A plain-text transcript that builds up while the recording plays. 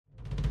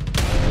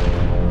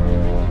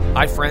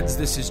Hi friends,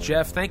 this is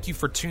Geoff. Thank you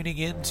for tuning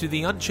in to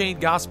the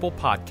Unchained Gospel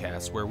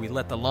podcast, where we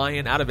let the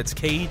lion out of its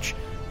cage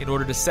in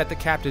order to set the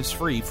captives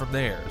free from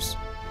theirs.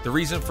 The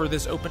reason for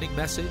this opening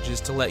message is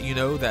to let you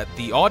know that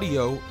the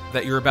audio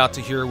that you're about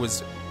to hear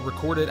was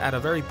recorded at a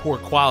very poor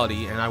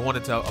quality, and I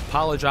wanted to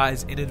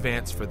apologize in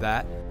advance for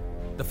that.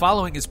 The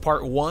following is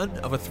part 1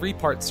 of a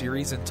 3-part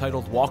series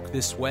entitled Walk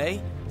This Way,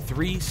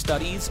 3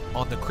 studies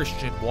on the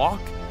Christian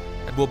walk,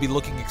 and we'll be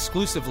looking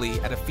exclusively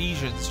at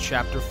Ephesians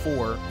chapter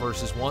 4,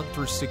 verses 1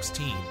 through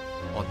 16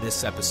 on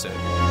this episode.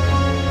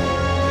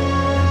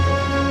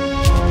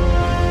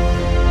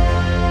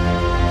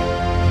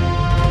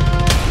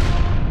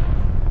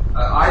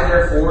 I,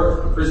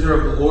 therefore, a prisoner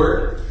of the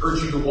Lord,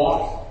 urge you to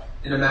walk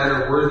in a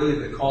manner worthy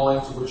of the calling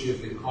to which you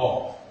have been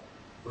called,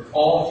 with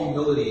all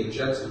humility and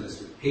gentleness,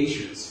 with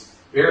patience,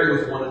 bearing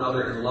with one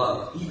another in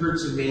love, eager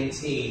to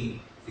maintain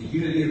the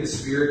unity of the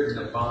Spirit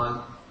in the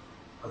bond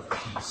of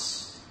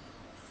peace.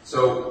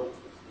 So,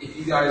 if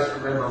you guys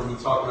remember when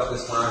we talked about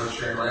this when I was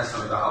sharing last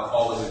time about how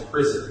Paul was in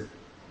prison,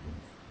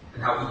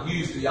 and how he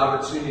used the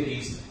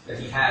opportunities that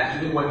he had,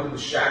 even when he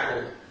was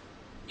shackled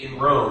in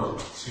Rome,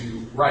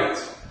 to write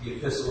the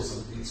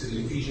epistles to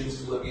the Ephesians,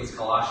 Philippians,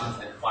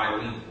 Colossians, and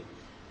Philemon.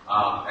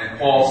 And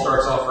Paul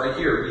starts off right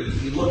here.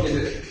 We look at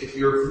it, if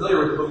you're familiar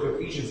with the book of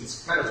Ephesians,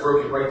 it's kind of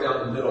broken right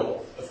down the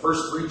middle. The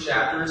first 3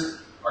 chapters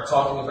are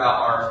talking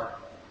about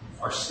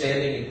our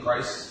standing in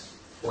Christ,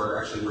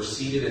 or actually we're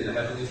seated in the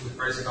heavenlies with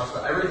Christ. He talks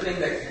about everything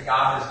that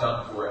God has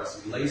done for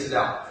us. He lays it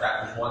out in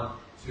chapters 1,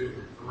 2,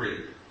 and 3.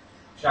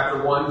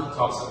 Chapter 1, he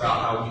talks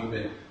about how we've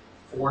been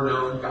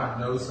foreknown. God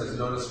has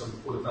known us from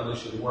before the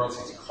foundation of the world.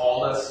 So he's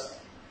called us.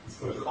 He's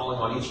put a calling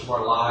on each of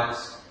our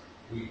lives.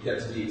 We get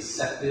to be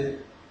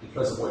accepted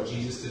because of what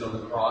Jesus did on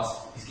the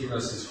cross. He's given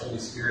us his Holy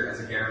Spirit as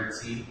a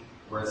guarantee,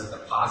 or as a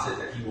deposit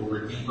that he will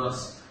redeem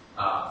us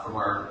from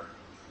our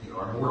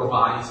mortal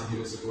bodies and give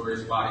us a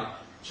glorious body.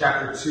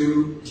 Chapter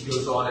 2, he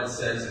goes on and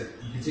says, that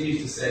he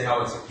continues to say how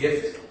it's a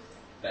gift,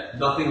 that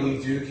nothing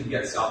we do can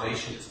get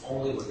salvation. It's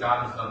only what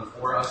God has done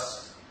for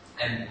us.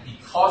 And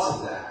because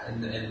of that,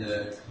 and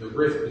the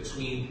rift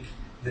between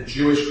the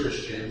Jewish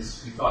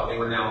Christians, who thought they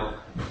were now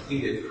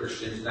completed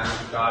Christians, and that's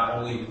what God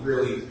only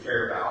really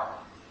cared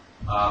about.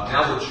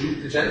 Now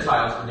the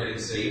Gentiles were getting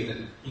saved,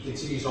 and he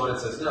continues on and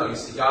says, no, you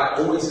see, God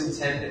always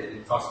intended, and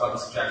he talks about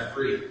this in chapter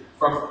 3,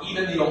 from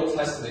even the Old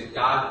Testament,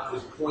 God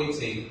was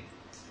pointing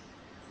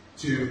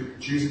to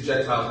Jews and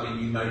Gentiles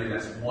being united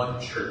as one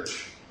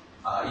church,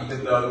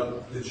 even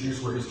though the Jews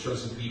were his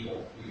chosen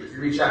people. If you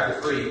read chapter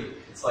 3,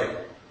 it's like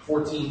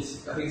 14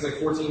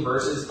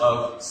 verses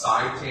of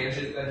side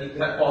tangent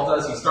that Paul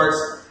does. He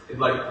starts in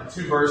like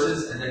 2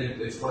 verses, and then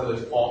it's one of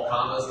those Paul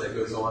commas that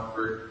goes on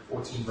for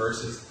 14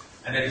 verses.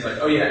 And then he's like,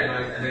 oh yeah,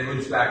 and then he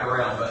moves back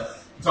around. But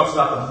he talks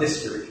about the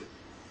mystery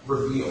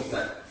revealed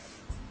that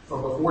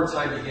from before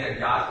time began,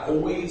 God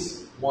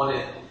always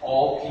wanted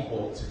all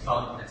people to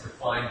come and to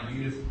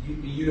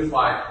be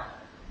unified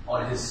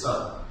on his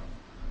Son.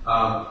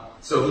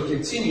 So he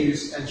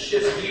continues and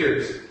shifts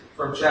gears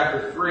from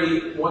chapters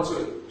 1,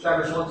 2,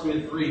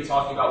 and 3,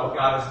 talking about what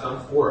God has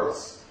done for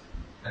us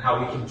and how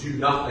we can do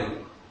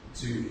nothing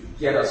to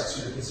get us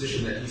to the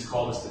position that he's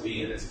called us to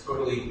be in. It's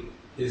totally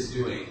his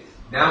doing.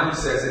 Now he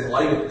says, in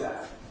light of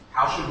that,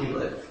 how should we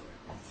live?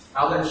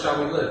 How then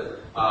shall we live?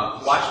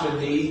 Watchman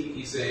Nee,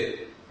 he's a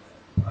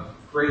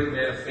great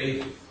man of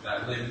faith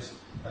that lived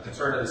at the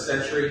turn of the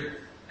century,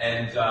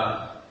 and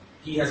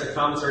he has a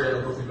commentary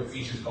on the book of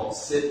Ephesians called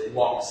Sit,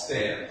 Walk,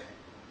 Stand.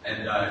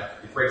 And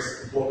it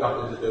breaks the book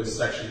up into those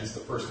sections, the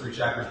first 3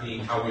 chapters being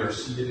how we are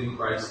seated in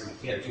Christ,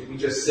 and we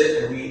just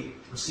sit and we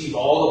receive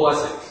all the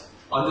blessings,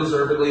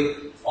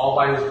 undeservedly, all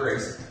by his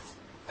grace.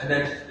 And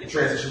then it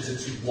transitions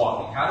into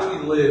walking. How do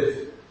we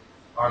live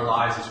our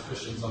lives as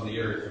Christians on the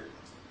earth?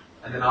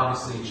 And then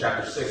obviously in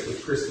chapter 6,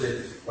 which Chris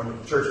did when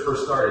the church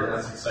first started, and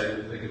that's exciting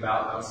to think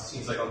about. It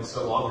seems like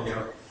so long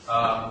ago.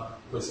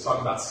 Was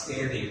talking about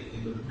standing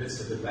in the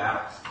midst of the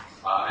battle.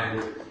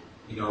 And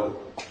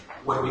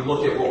when we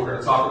look at what we're going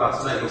to talk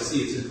about tonight, you'll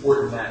see it's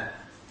important that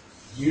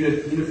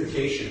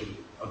unification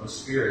of the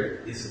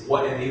Spirit is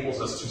what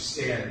enables us to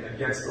stand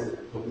against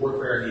the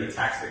warfare and the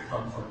attacks that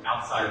come from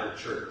outside of the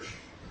church.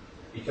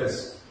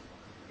 Because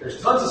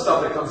there's tons of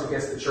stuff that comes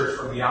against the church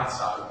from the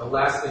outside. The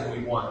last thing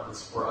we want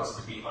is for us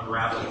to be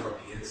unraveling from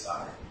the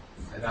inside.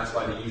 And that's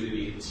why the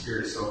unity of the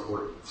Spirit is so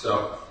important.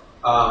 So,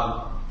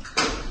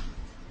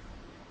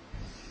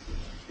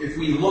 if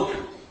we look,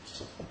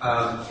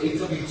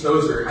 A.W.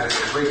 Tozer has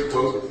a great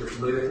quote, if you're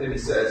familiar with him. He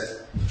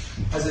says,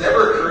 has it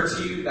ever occurred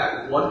to you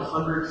that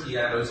 100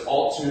 pianos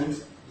all tuned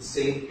to the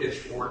same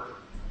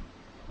pitchfork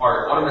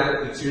are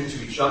automatically tuned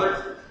to each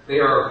other? They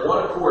are of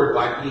one accord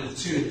by being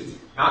tuned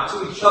not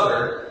to each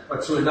other,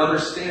 but to another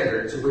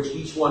standard to which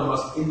each one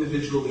must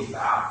individually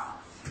bow.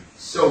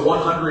 So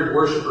 100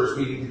 worshipers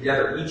meeting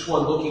together, each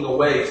one looking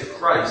away to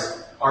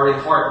Christ, are in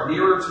heart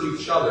nearer to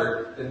each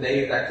other than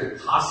they that could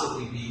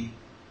possibly be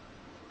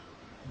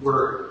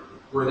were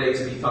they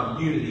to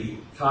become unity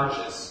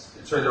conscious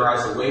and turn their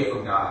eyes away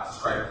from God to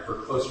strive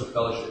for closer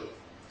fellowship.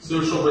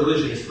 social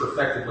religion is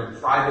perfected when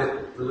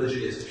private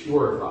religion is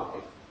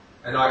purified.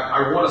 And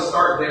I want to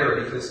start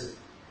there because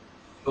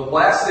the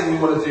last thing we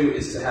want to do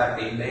is to have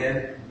a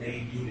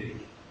man-made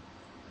unity.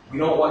 We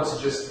don't want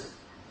to just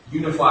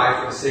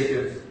unify for the sake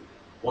of,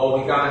 well,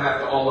 we gotta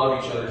have to all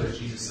love each other because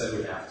Jesus said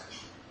we have to.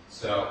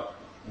 So,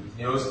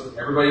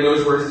 everybody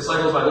knows we're his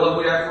disciples by the love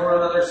we have for one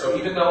another. So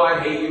even though I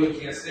hate you and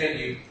can't stand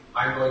you,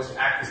 I'm going to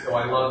act as though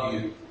I love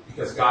you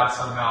because God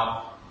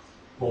somehow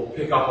will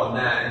pick up on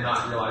that and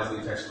not realize the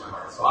intention of my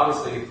heart. So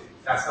obviously,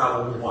 that's not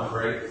what we want,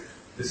 right?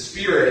 The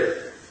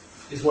Spirit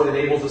is what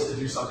enables us to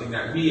do something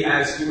that we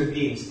as human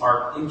beings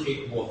are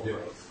incapable of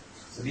doing.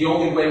 So the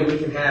only way we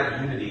can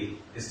have unity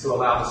is to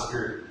allow the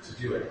Spirit to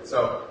do it.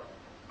 So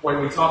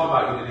when we talk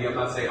about unity, I'm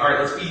not saying, all right,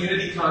 let's be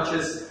unity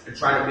conscious and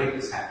try to make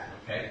this happen,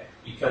 okay?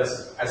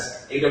 Because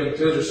as A.W.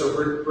 Tozer so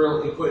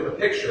brilliantly put in a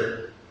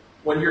picture,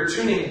 when you're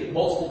tuning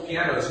multiple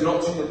pianos, you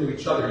don't tune them to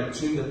each other, you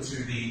tune them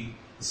to the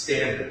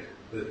standard,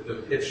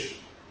 the pitch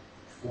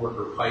fork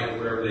or pipe or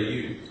whatever they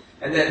use.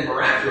 And then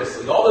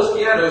miraculously, all those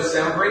pianos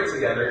sound great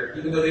together,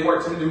 even though they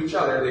weren't tuned to each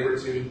other, they were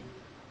tuned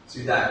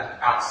to that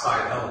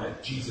outside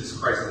element, Jesus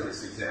Christ in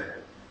this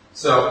example.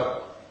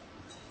 So,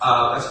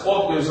 as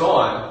Paul goes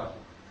on,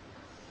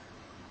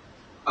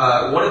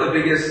 one of the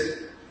biggest,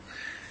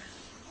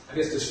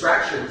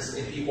 distractions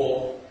in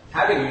people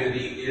having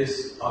unity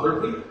is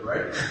other people,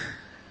 right?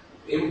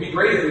 It would be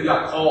great if we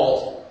got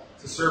called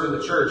to serve in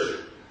the church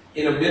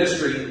in a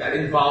ministry that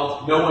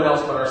involved no one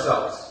else but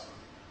ourselves.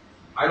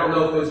 I don't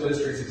know if those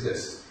ministries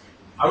exist.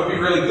 I would be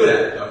really good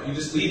at it, though. If you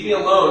just leave me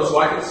alone so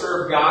I can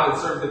serve God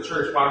and serve the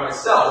church by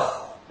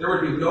myself, there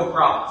would be no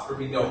problems. There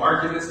would be no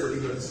arguments. There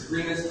would be no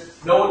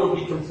disagreements. No one would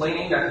be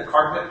complaining that the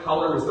carpet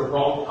color was the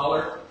wrong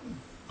color.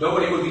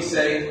 Nobody would be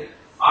saying,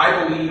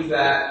 I believe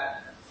that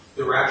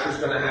the rapture is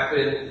going to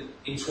happen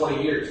in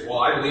 20 years. Well,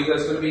 I believe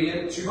that's going to be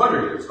in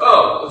 200 years.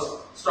 Oh,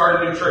 let's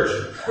start a new church.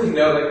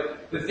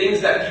 The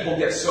things that people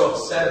get so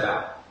upset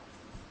about,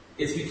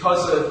 it's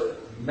because of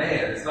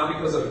man. It's not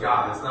because of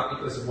God. It's not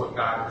because of what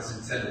God has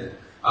intended.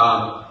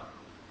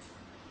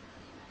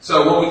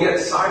 So when we get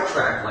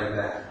sidetracked like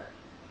that,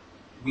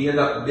 we end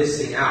up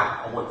missing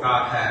out on what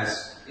God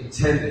has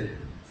intended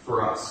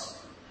for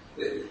us.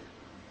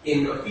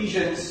 In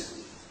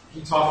Ephesians,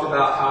 he talked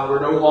about how we're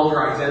no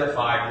longer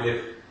identified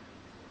with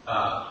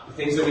the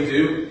things that we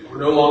do. We're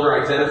no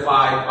longer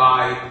identified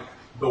by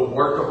the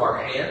work of our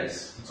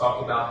hands. We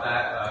talked about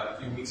that a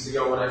few weeks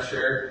ago when I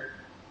shared.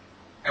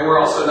 And we're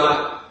also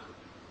not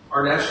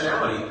our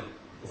nationality.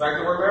 The fact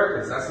that we're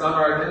Americans, that's not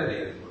our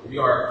identity anymore. We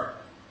are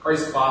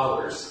Christ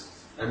followers,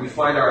 and we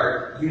find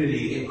our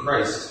unity in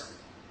Christ.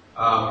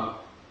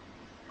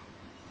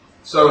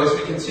 So as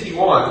we continue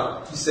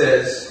on, he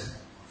says,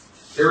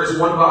 there is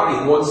one body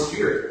and one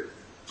Spirit,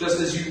 just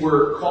as you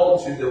were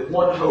called to the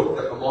one hope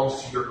that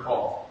belongs to your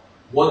call.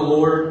 One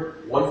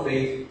Lord, one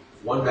faith,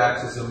 one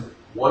baptism,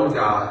 one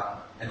God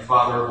and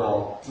Father of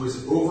all, who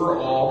is over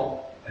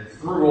all and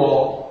through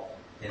all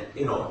and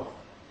in all.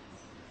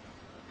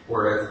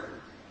 Or as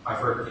I've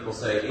heard people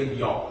say, in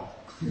y'all.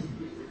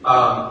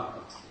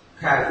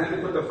 Pat, if we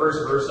can put the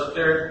first verse up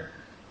there,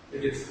 I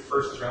think it's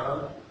 1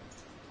 John.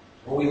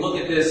 When we look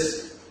at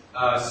this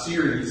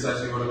series,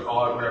 as you want to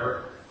call it,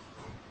 whatever,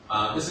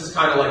 this is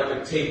kind of like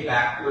the take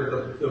back,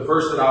 or the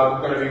verse that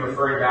I'm going to be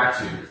referring back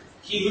to.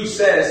 He who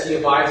says he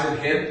abides in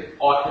him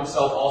ought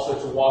himself also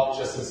to walk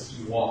just as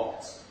he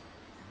walked.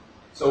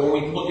 So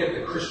when we look at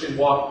the Christian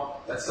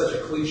walk, that's such a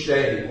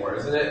cliche anymore,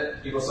 isn't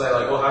it? People say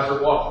like, well, how's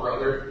your walk,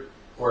 brother?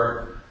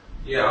 Or,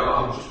 yeah,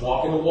 I'm just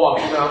walking the walk.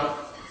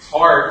 It's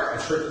hard.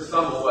 I trip and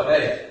stumble, but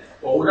hey.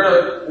 Well,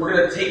 we're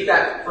gonna take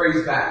that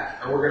phrase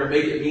back, and we're gonna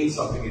make it mean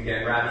something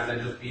again, rather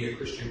than just be a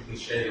Christian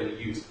cliche that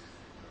we use.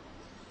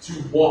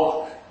 To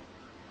walk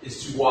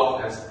is to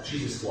walk as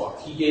Jesus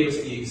walked. He gave us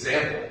the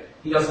example.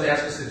 He doesn't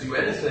ask us to do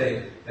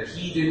anything that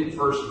he didn't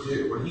first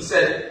do. When he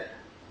said,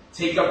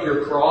 take up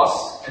your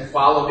cross and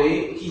follow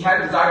me, he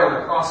hadn't died on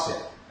the cross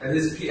yet. And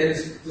his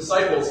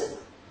disciples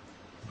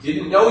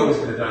didn't know he was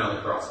going to die on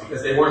the cross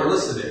because they weren't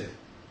listening.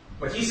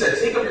 But he said,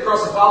 take up your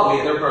cross and follow me.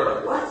 And they're probably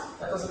like, what?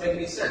 That doesn't make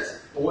any sense.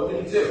 But what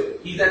did he do?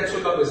 He then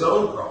took up his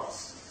own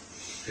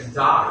cross and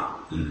died.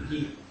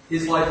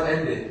 His life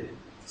ended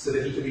so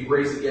that he could be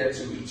raised again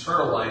to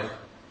eternal life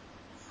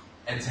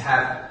and to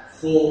have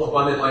full,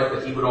 abundant life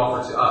that he would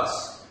offer to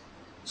us.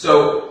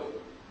 So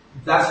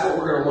that's what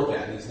we're going to look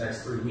at in these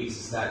next 3 weeks,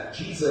 is that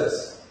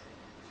Jesus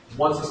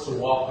wants us to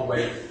walk the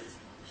way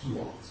he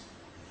walks.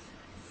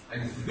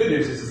 And the good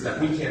news is that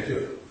we can't do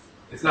it.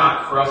 It's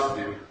not for us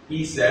to do.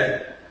 He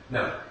said,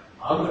 no,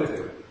 I'm going to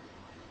do it.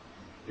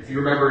 If you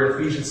remember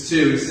in Ephesians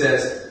 2, he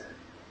says,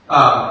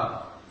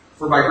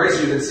 for by grace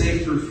you've been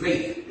saved through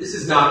faith. This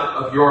is not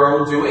of your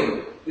own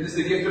doing. It is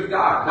the gift of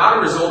God, not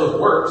a result of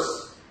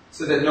works,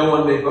 so that no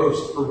one may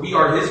boast. For we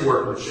are his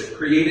workmanship,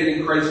 created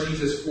in Christ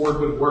Jesus for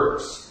good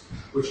works,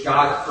 which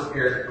God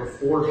prepared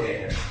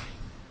beforehand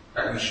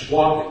that we should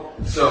walk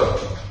in.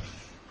 So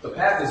the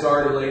path is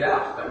already laid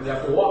out that we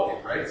have to walk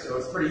in, right? So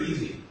it's pretty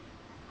easy.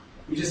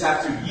 We just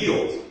have to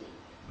yield.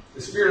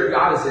 The Spirit of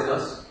God is in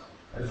us.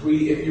 If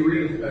you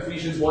read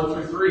Ephesians 1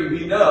 through 3,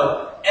 we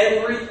know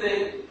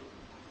everything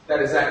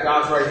that is at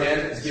God's right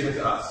hand is given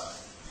to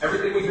us.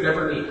 Everything we could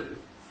ever need.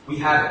 We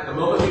have it. The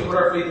moment we put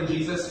our faith in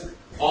Jesus,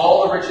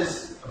 all the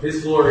riches of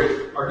His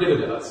glory are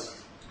given to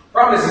us.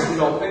 Problem is we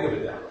don't think of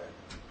it that way.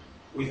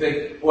 We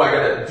think, I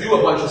gotta do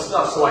a bunch of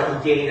stuff so I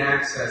can gain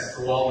access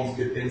to all these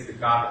good things that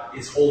God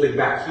is holding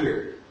back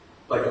here.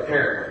 Like a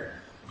parent.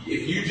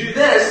 If you do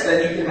this,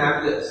 then you can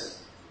have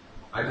this.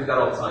 I do that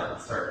all the time.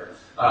 Start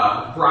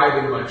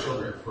bribing my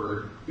children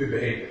for good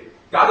behavior.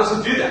 God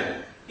doesn't do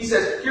that. He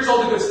says, here's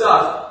all the good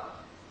stuff.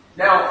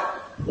 Now,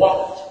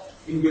 walk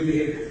in good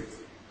behavior.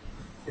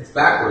 It's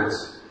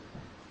backwards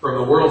from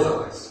the world's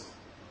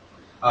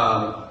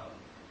eyes.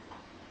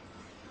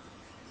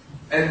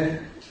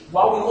 And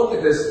while we look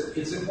at this,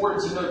 it's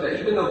important to note that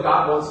even though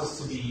God wants us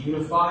to be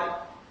unified,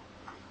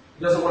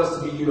 He doesn't want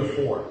us to be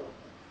uniform.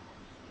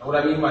 And what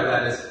I mean by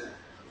that is,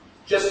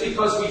 just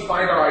because we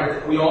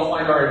all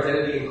find our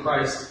identity in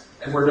Christ,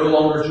 and we're no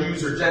longer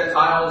Jews or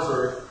Gentiles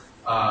or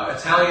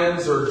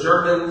Italians or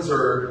Germans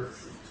or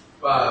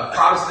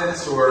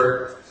Protestants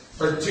or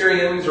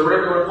Presbyterians or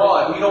whatever you want to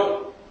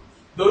call it,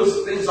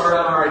 those things are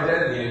not our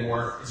identity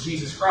anymore. It's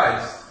Jesus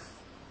Christ.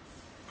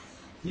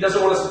 He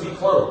doesn't want us to be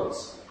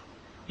clones.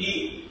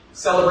 He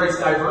celebrates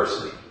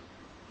diversity.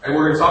 And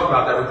we're going to talk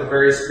about that with the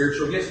various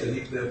spiritual gifts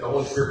that the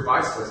Holy Spirit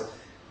provides to us.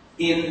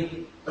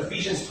 In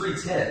Ephesians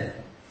 3:10,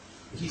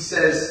 he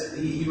says,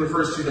 he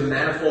refers to the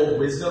manifold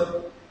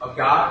wisdom of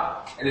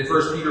God. And in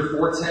 1 Peter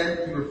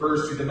 4:10, he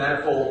refers to the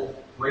manifold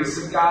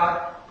grace of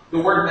God. The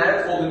word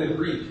manifold in the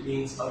Greek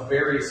means of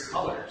various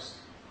colors.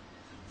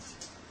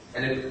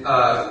 And in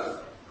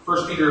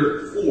 1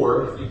 Peter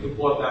 4, if you can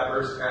pull up that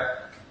verse, Pat,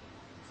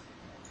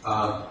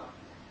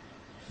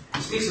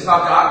 he speaks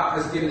about God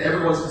has given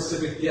everyone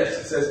specific gifts.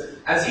 It says,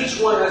 as each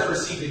one has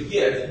received a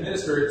gift,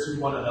 minister it to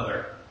one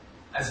another,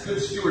 as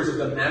good stewards of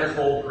the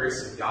manifold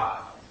grace of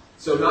God.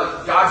 So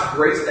not God's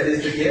grace that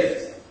is the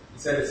gift. He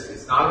said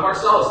it's not of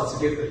ourselves,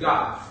 it's a gift of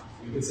God.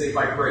 You can say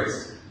by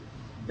grace.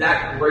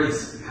 That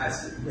grace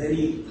has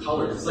many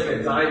colors. It's like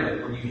a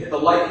diamond. When you hit the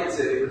light hits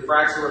it, it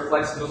refracts and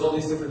reflects and does all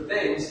these different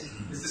things.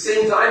 It's the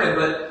same diamond,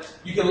 but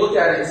you can look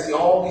at it and see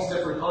all these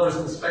different colors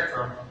in the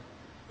spectrum.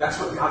 That's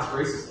what God's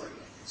grace is like.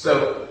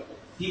 So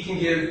He can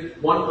give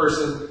one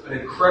person an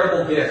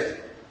incredible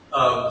gift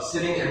of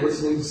sitting and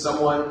listening to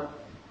someone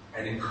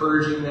and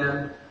encouraging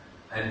them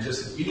and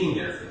just being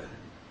there for them.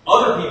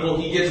 Other people,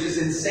 He gives this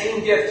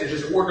insane gift to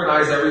just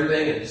organize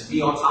everything and just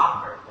be on top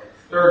of everything.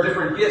 There are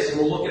different gifts, and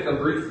we'll look at them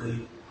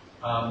briefly,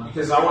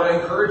 because I want to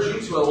encourage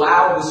you to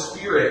allow the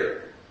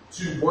Spirit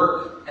to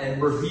work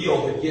and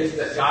reveal the gift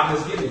that God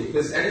has given you.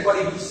 Because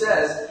anybody who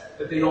says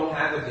that they don't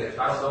have a gift,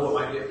 I don't know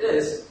what my gift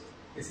is,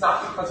 it's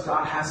not because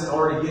God hasn't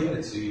already given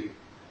it to you.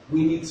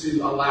 We need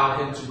to allow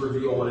Him to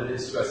reveal what it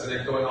is to us. And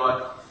then going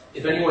on,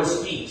 if anyone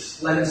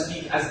speaks, let him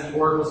speak as the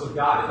oracles of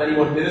God. If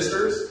anyone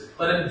ministers,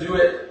 let him do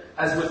it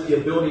as with the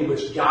ability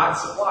which God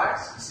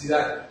supplies. You see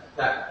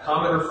that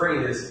common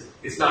refrain is,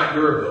 it's not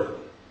your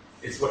ability.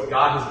 It's what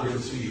God has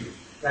given to you.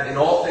 That in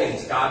all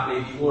things God may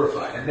be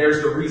glorified. And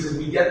there's the reason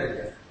we get the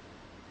gift.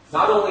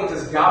 Not only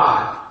does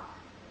God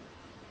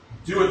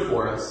do it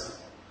for us,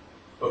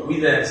 but we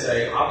then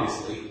say,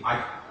 obviously,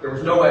 there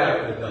was no way I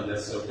could have done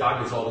this, so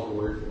God gets all the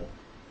glory for it.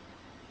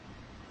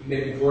 He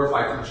may be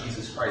glorified through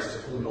Jesus Christ, to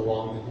whom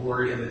belong the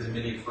glory and the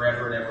dominion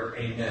forever and ever.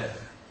 Amen.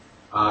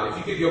 If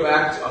you could go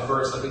back to a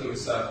verse, I think it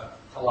was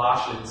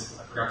Colossians.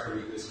 I forgot to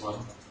read this one.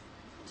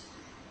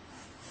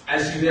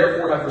 As you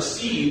therefore have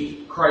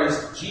received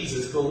Christ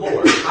Jesus the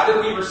Lord. How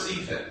did we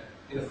receive Him?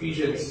 In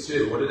Ephesians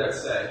 2, what did that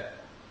say?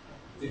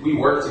 Did we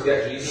work to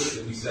get Jesus?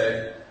 Did we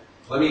say,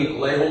 let me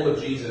lay hold of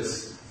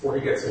Jesus before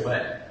He gets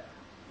away?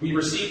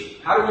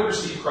 How do we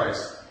receive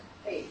Christ?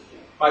 Faith.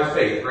 By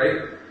faith,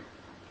 right?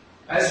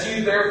 As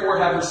you therefore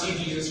have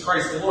received Jesus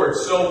Christ the Lord,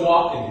 so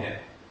walk in Him.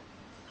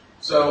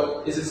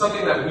 So, is it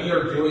something that we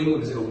are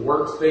doing? Is it a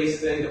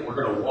works-based thing that we're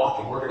going to walk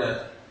and we're going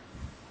to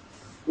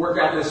work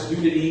out this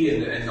unity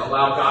and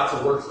allow God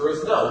to work through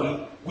us?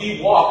 No,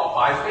 we walk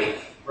by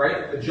faith,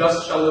 right? The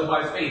just shall live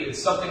by faith.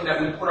 It's something that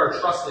we put our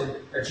trust in,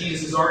 that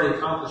Jesus has already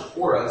accomplished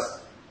for us.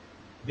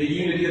 The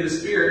unity of the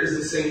Spirit is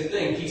the same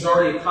thing. He's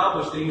already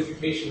accomplished the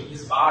unification of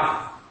His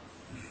body.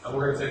 And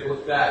we're going to take a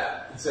look at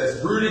that. It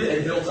says, rooted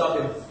and built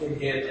up in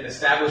Him and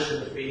established in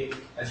the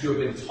faith as you have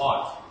been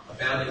taught,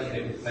 abounding in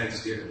it with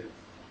thanksgiving.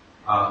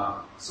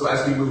 So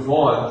as we move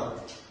on,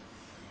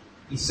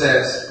 he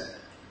says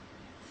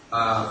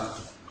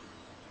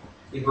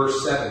in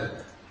verse 7,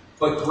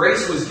 but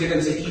grace was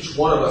given to each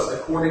one of us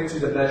according to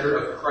the measure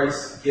of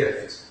Christ's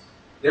gift.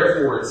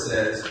 Therefore, it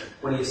says,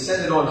 when He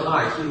ascended on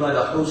high, He led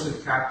a host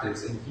of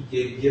captives and He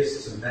gave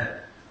gifts to men.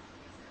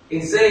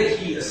 In saying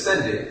He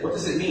ascended, what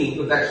does it mean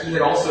but that He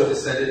had also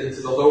descended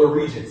into the lower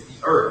regions,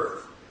 the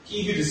earth?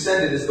 He who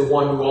descended is the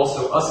one who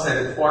also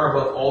ascended far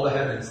above all the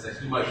heavens, that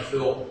He might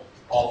fill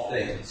all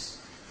things.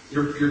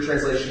 Your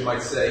translation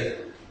might say,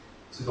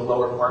 to the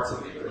lower parts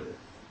of the earth.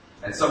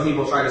 And some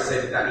people try to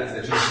say that means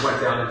that Jesus went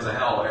down into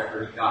hell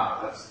after He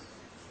died.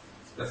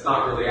 That's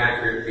not really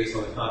accurate based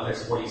on the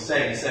context of what he's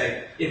saying. He's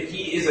saying, if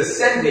he is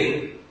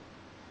ascending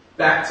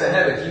back to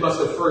heaven, he must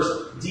have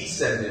first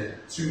descended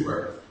to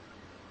earth.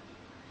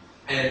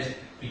 And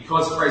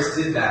because Christ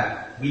did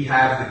that, we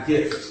have the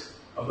gift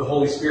of the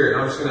Holy Spirit.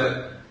 And I'm just going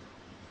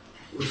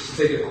to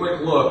take a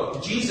quick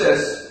look.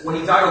 Jesus, when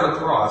he died on the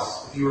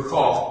cross, if you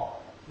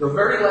recall, the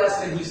very last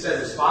thing he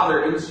said was,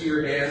 Father, into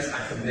your hands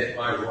I commit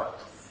my what?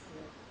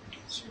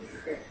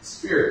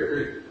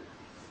 Spirit.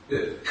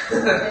 Good.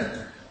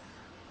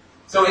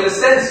 So in a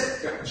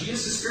sense,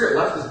 Jesus' spirit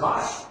left his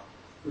body,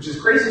 which is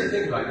crazy to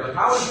think about. You're like,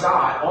 how is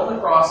God on the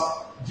cross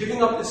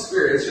giving up his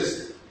spirit? It's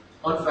just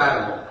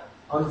unfathomable.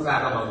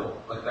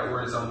 Unfathomable. Like that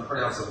word is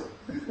unpronounceable.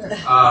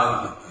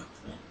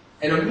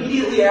 And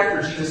immediately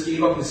after Jesus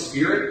gave up his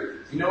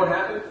spirit, you know what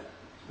happened?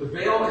 The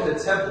veil in the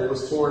temple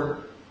was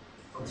torn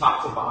from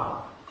top to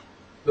bottom.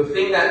 The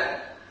thing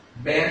that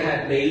man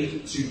had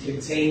made to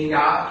contain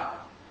God,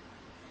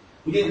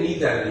 we didn't need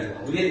that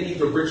anymore. We didn't need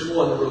the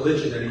ritual and the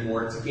religion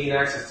anymore to gain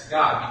access to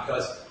God,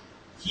 because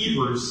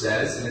Hebrews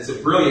says, and it's a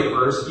brilliant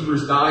verse,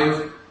 Hebrews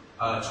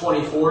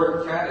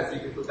 9:24, Kat, if you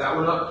could put that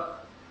one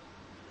up.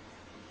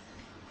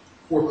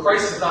 For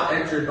Christ has not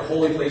entered the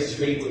holy places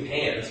made with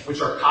hands,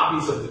 which are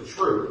copies of the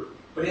true,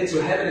 but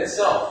into heaven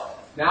itself,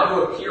 now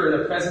to appear in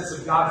the presence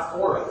of God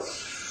for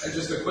us. And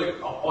just a quick,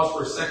 I'll pause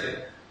for a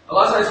second. A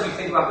lot of times we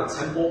think about the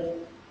temple,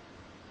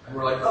 and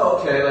we're like, oh,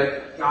 okay,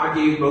 like God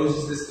gave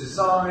Moses this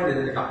design, and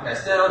then it got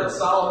passed down, and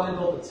Solomon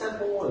built the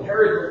temple, and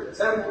Herod built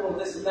the temple,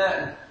 and this and that.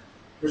 And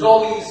there's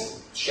all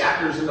these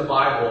chapters in the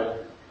Bible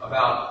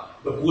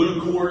about the blue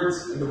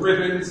cords, and the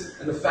ribbons,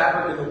 and the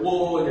fabric, and the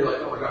wool, and you're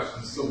like, oh my gosh,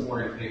 this is so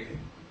boring and painful.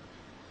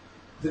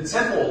 The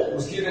temple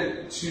was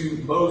given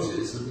to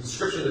Moses, the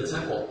description of the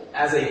temple,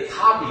 as a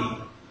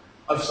copy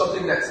of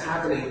something that's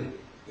happening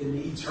in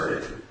the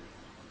eternity.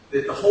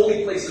 That the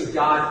holy place of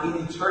God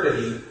in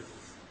eternity,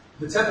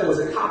 the temple was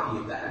a copy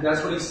of that. And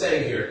that's what he's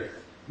saying here.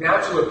 Now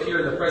to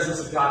appear in the presence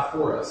of God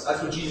for us.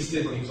 That's what Jesus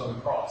did when he was on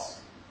the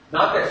cross.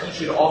 Not that he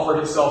should offer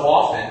himself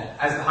often,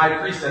 as the high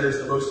priest enters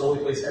the most holy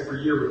place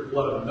every year with the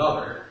blood of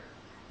another.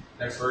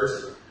 Next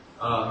verse.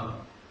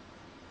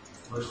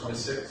 Verse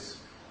 26.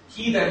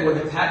 He then would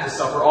have had to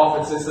suffer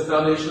often since the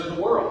foundation of the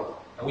world.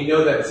 And we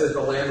know that it says the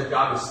Lamb of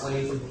God was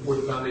slain from before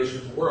the foundation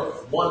of the world.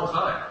 One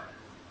time.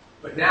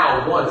 But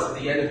now, once, at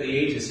the end of the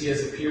ages, he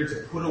has appeared to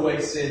put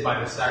away sin by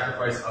the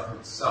sacrifice of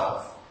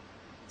himself.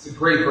 It's a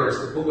great verse.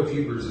 The book of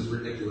Hebrews is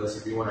ridiculous.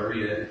 If you want to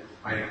read it,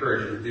 I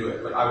encourage you to do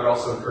it. But I would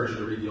also encourage you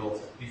to read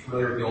be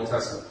familiar with the Old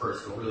Testament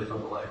first. It'll really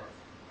come to life.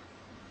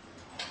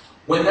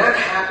 When that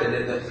happened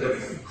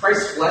and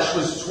Christ's flesh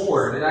was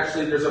torn, and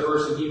actually there's a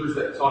verse in Hebrews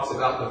that talks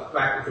about the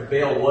fact that the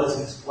veil was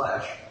his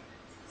flesh.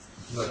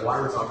 You're like, why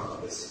are we talking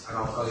about this? And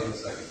I'll tell you in a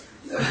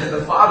second.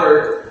 The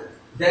Father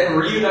then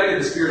reunited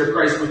the Spirit of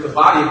Christ with the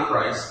body of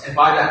Christ, and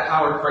by that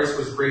power Christ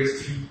was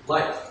raised to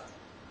life.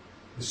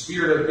 The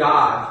Spirit of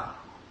God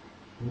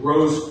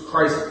rose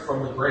Christ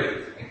from the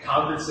grave and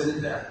conquered sin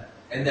and death.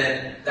 And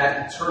then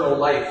that eternal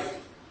life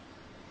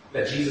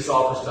that Jesus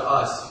offers to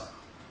us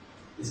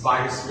is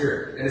by his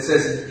Spirit. And it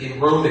says in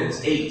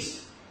Romans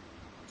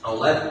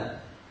 8:11,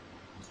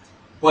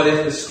 but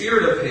if the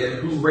Spirit of him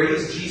who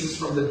raised Jesus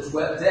from the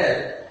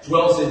dead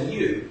dwells in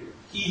you,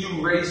 he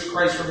who raised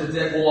Christ from the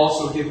dead will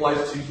also give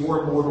life to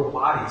your mortal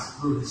bodies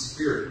through his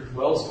Spirit who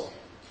dwells in you.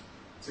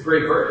 It's a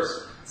great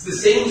verse. It's the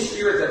same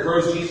Spirit that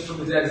rose Jesus from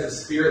the dead as the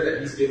Spirit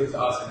that he's given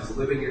to us and is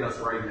living in us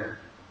right now.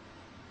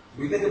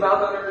 Do we think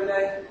about that every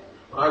day?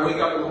 When I wake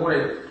up in the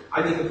morning,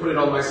 I need to put it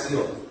on my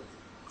ceiling.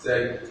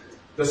 Say,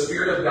 the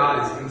Spirit of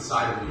God is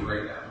inside of me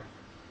right now.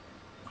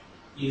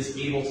 He is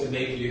able to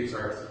make you, he is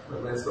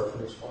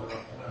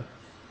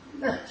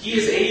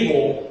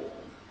able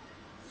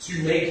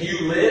to make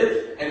you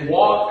live and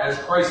walk as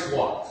Christ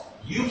walked.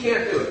 You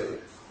can't do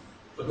it,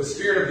 but the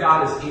Spirit of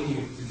God is in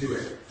you to do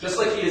it. Just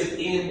like he is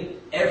in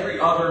every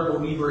other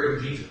believer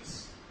in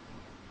Jesus.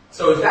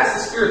 So if that's the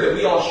Spirit that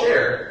we all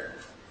share,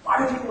 why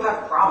do people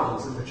have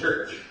problems in the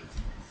church?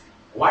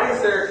 Why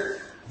is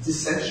there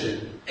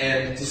dissension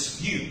and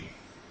dispute?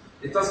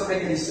 It doesn't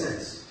make any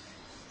sense.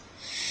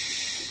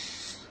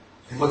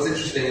 And what's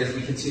interesting is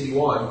we continue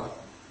on.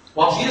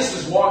 While Jesus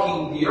was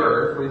walking the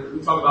earth,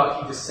 we talk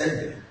about he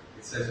descended.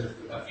 It says in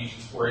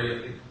Ephesians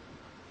 4:8,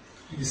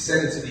 he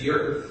descended to the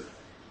earth.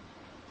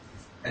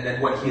 And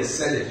then when he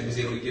ascended, he was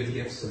able to give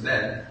gifts to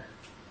men.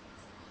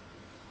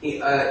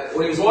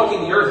 When he was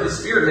walking the earth, his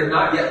Spirit had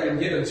not yet been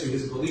given to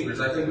his believers.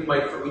 I think we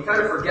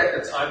kind of forget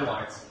the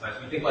timeline sometimes.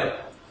 We think like,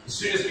 as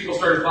soon as people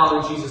started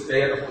following Jesus,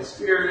 they had the Holy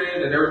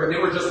Spirit, and they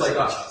were just like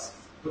us.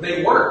 But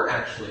they weren't,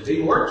 actually.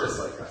 They weren't just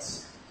like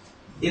us.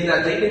 In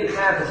that they didn't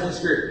have the Holy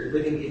Spirit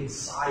living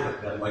inside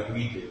of them like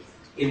we do.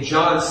 In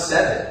John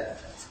 7,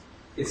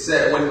 it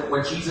said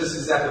when Jesus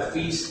is at the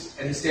feast,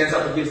 and he stands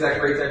up and gives that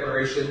great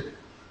declaration,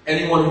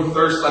 anyone who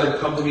thirsts, let him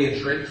come to me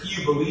and drink.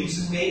 He who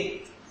believes in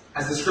me,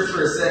 as the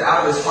scripture has said,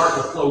 out of his heart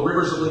will flow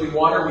rivers of living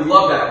water. We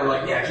love that. We're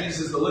like, yeah,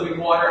 Jesus is the living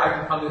water. I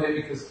can come to him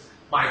because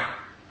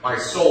my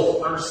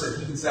soul thirsts and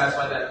he can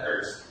satisfy that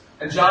thirst.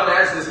 And John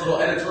adds this little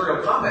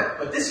editorial comment,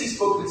 but this he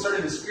spoke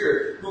concerning the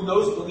Spirit, whom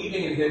those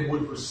believing in him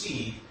would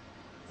receive.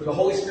 For the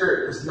Holy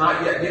Spirit was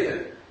not yet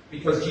given,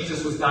 because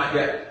Jesus was not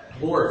yet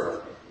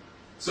glorified.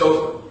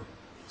 So,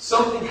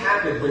 something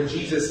happened when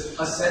Jesus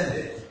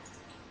ascended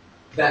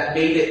that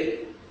made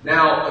it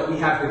now that we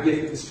have the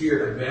gift of the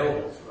Spirit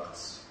available to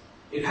us.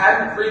 It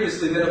hadn't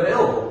previously been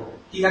available.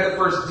 He had to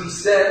first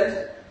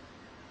descend,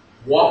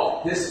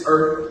 walk this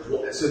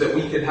earth so that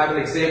we could have an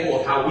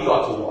example of how we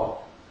ought to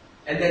walk.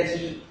 And then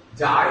he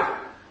died,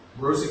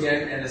 rose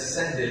again, and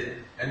ascended.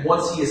 And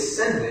once he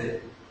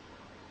ascended,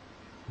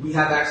 we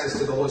have access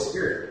to the Holy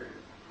Spirit.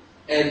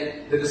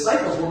 And the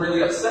disciples were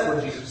really upset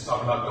when Jesus was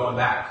talking about going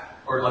back.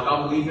 Or like,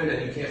 I'm leaving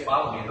and you can't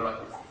follow me. And they're like,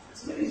 it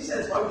doesn't make any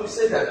sense. Why would you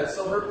say that? That's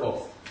so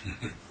hurtful.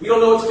 We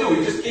don't know what to do.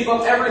 We just gave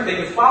up everything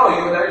to follow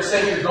you, and now you're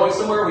saying you're going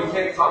somewhere we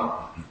can't come?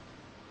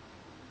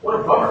 What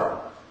a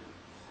bummer.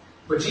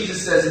 But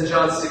Jesus says in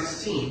John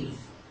 16,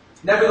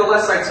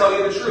 nevertheless, I tell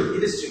you the truth.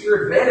 It is to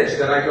your advantage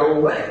that I go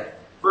away.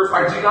 For if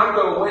I do not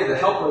go away, the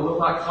Helper will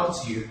not come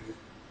to you.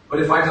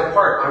 But if I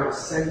depart, I will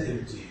send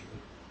him to you,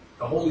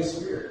 the Holy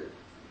Spirit.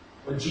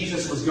 When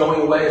Jesus was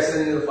going away,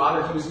 ascending to the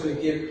Father, he was going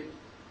to give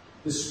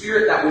the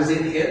Spirit that was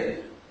in him,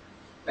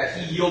 that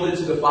he yielded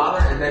to the Father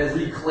and then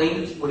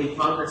reclaimed when he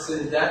conquered sin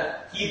and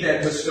death, he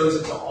then bestows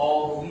it to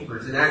all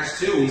believers. In Acts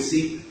 2, we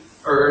see,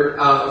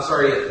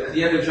 at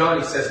the end of John,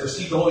 he says,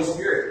 receive the Holy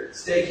Spirit.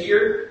 Stay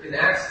here in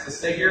Acts, to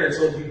stay here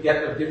until you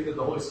get the gift of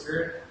the Holy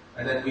Spirit.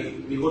 And then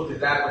we looked at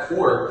that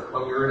before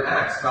when we were in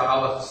Acts, about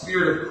how the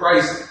Spirit of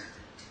Christ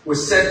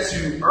was sent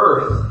to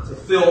earth to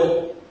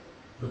fill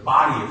the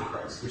body of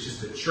Christ, which is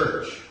the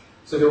church.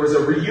 So there was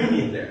a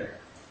reunion there.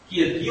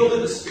 He had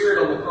yielded the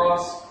Spirit on the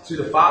cross to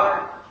the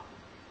Father.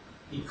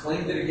 He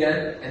claimed it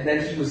again, and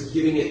then he was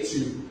giving it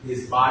to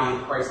his body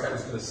of Christ that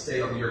was going to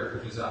stay on the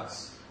earth, which is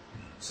us.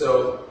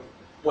 So,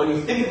 when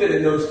you think of it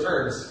in those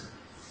terms,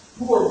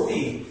 who are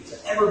we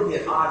to ever be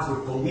at odds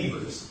with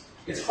believers?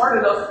 It's hard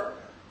enough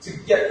to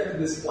get through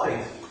this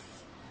life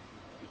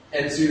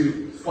and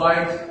to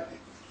find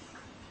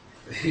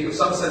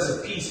some sense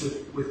of peace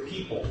with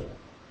people.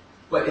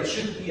 But it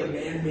shouldn't be a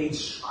man-made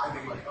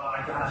striving, like, oh,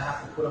 I gotta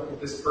have to put up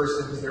with this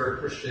person because they're a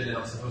Christian and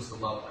I'm supposed to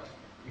love them,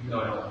 even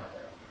though I don't like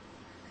them.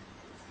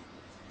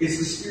 It's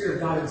the Spirit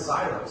of God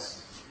inside of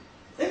us.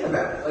 Think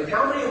about it. Like,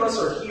 how many of us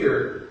are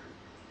here,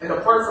 and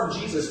apart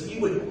from Jesus, we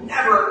would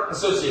never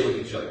associate with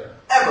each other.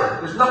 Ever.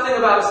 There's nothing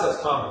about us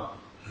that's common,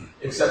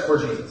 except for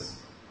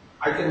Jesus.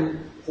 I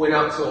can point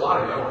out to a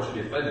lot of you, I don't want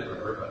you to be offended,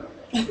 remember,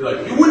 but you're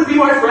like, you wouldn't be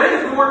my friend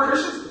if we weren't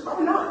Christians?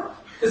 Probably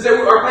not. Because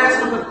our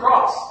paths wouldn't have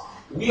crossed.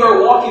 We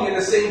are walking in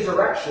the same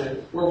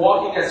direction. We're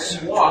walking as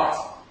he walked.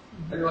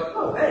 And you're like,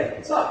 oh, hey,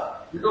 what's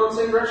up? You're going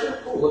the same direction?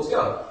 Cool, let's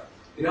go.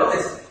 You know,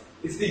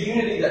 it's the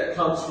unity that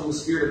comes from the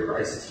Spirit of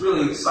Christ. It's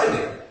really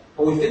exciting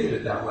when we think of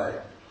it that way.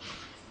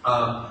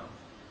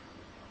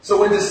 So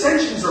when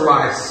dissensions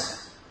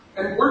arise,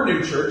 and we're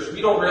new church,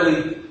 we don't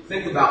really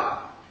think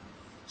about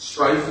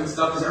strife and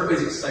stuff because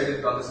everybody's excited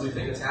about this new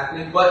thing that's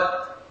happening.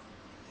 But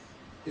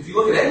if you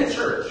look at any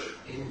church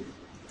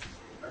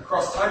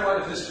across the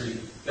timeline of history,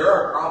 there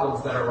are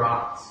problems that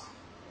arise.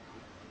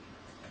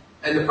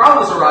 And the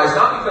problems arise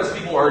not because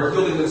people are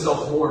yielding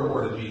themselves more and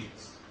more to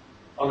Jesus.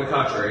 On the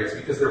contrary, it's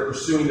because they're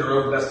pursuing their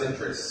own best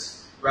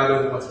interests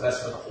rather than what's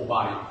best for the whole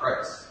body of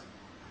Christ.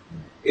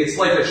 It's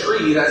like a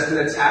tree that's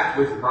been attacked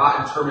with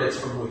rot and termites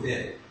from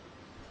within.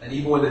 And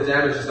even when the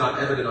damage is not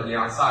evident on the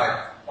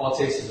outside, all it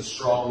takes is a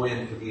strong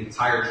wind for the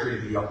entire tree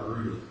to be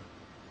uprooted.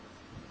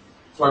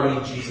 That's why we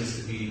need Jesus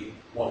to be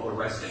what we're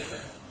resting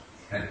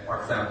in and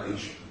our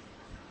foundation.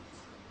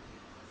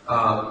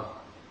 The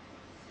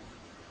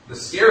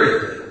scary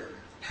thing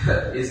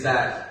is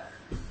that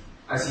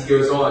as he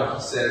goes on,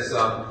 he says,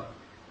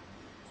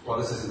 well,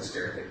 this isn't a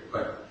scary thing,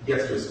 but he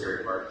gets to a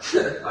scary part.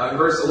 In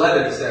verse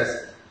 11, he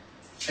says,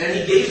 and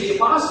he gave the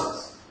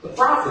apostles, the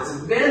prophets,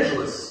 and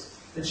evangelists,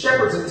 and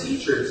shepherds and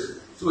teachers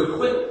to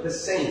equip the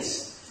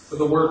saints for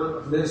the work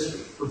of ministry,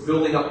 for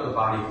building up the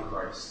body of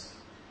Christ,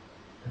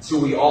 until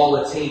we all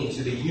attain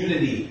to the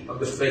unity of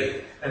the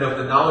faith and of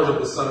the knowledge of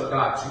the Son of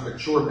God, to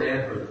mature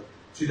manhood,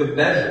 to the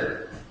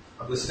measure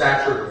of the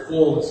stature of the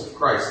fullness of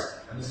Christ.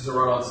 And this is a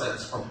run-on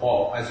sentence from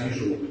Paul, as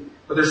usual.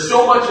 But there's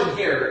so much in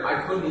here,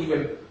 I couldn't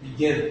even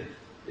begin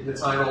in the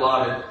time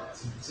allotted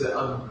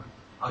to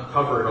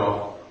uncover it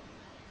all.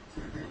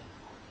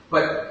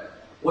 But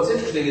what's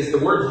interesting is the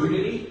word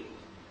unity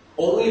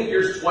only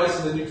appears twice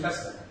in the New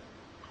Testament.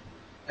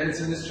 And it's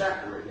in this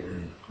chapter right here.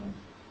 And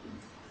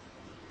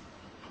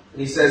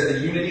he says the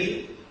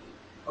unity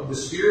of the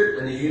Spirit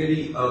and the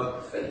unity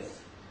of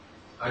faith.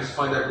 I just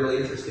find that really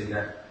interesting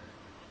that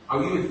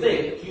you would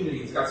think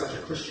unity has got such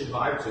a Christian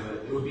vibe to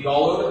it. It would be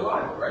all over the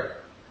Bible, right?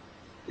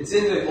 It's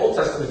in the Old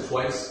Testament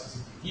twice. It's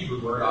a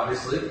Hebrew word,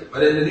 obviously.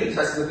 But in the New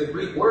Testament, the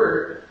Greek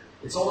word,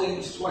 it's only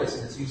used twice,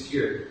 and it's used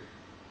here.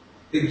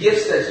 The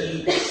gifts that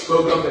he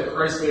spoke of that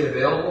Christ made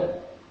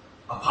available,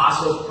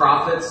 apostles,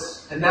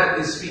 prophets, and that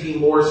is speaking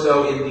more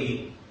so in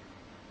the,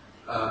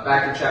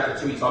 back in chapter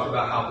 2, he talked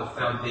about how the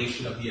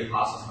foundation of the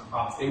apostles and the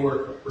prophets, they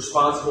were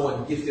responsible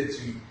and gifted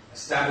to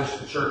established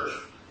the church.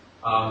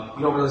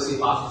 We don't really see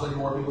apostles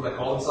anymore, people that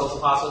call themselves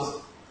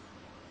apostles.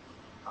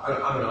 I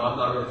don't know, I'm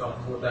not really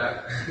comfortable with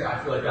that.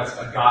 I feel like that's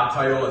a God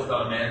title, it's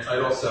not a man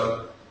title,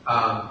 so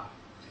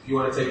if you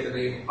want to take the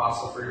name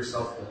apostle for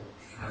yourself, then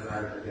have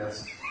at it, I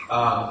guess.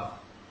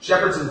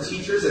 Shepherds and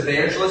teachers,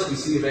 evangelists. We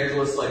see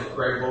evangelists like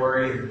Greg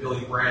Laurie and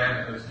Billy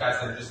Graham, and those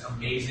guys that are just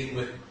amazing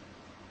with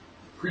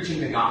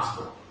preaching the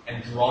gospel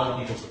and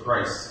drawing people to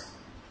Christ.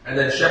 And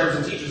then shepherds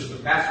and teachers are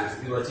the pastors,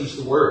 the people that teach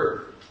the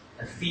word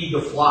and feed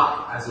the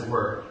flock, as it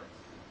were.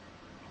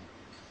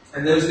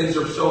 And those things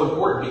are so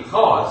important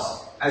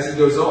because, as he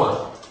goes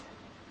on,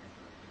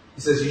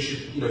 he says you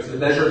should, to the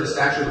measure of the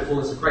stature of the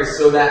fullness of Christ,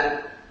 so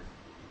that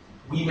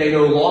we may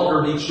no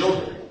longer be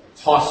children,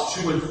 tossed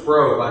to and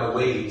fro by the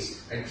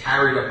waves and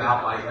carried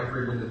about by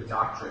every wind of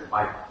doctrine,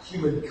 by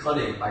human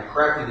cunning, by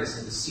craftiness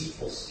and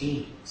deceitful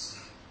schemes.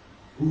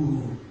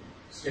 Ooh,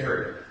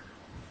 scary.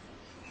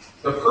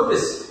 The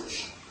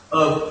purpose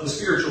of the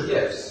spiritual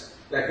gifts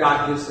that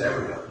God gives to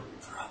everyone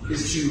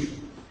is to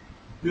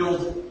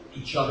build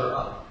each other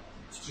up,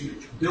 to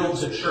build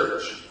the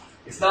church.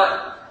 It's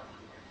not,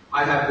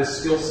 I have this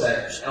skill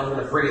set and I'm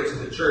going to bring it to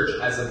the church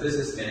as a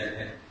businessman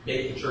and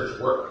make the church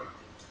work.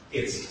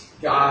 It's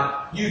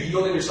God, you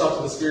yielding yourself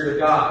to the Spirit of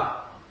God.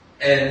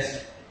 And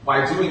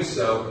by doing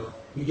so,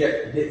 we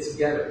get knit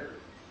together.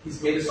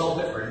 He's made us all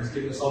different. He's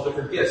given us all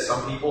different gifts.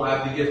 Some people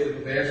have the gift of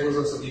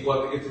evangelism. Some people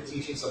have the gift of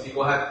teaching. Some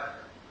people have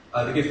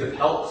the gift of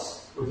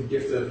helps or the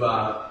gift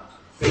of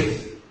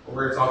faith.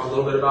 We're going to talk a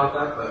little bit about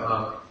that.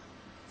 But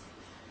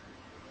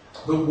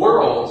the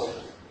world,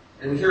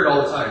 and we hear it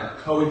all the time,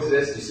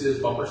 coexist. You see those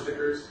bumper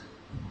stickers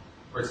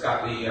where it's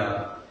got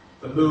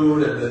the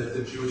moon and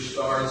the Jewish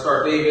star and the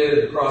Star of David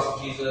and the cross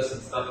of Jesus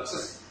and stuff. It's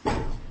just,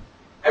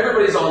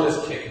 everybody's on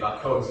this kick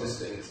about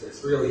coexisting.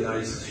 It's really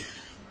nice.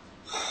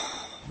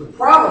 The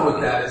problem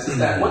with that is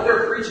that what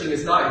they're preaching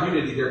is not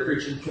unity, they're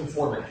preaching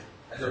conformity.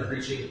 And they're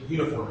preaching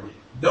uniformity.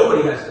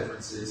 Nobody has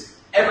differences.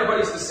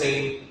 Everybody's the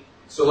same,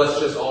 so let's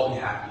just all be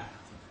happy.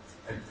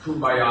 And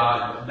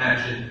kumbaya, and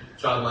imagine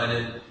John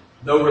Lennon,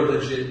 no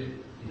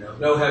religion,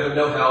 no heaven,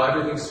 no hell,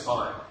 everything's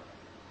fine.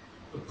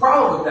 The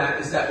problem with that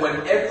is that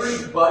when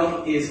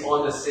everybody is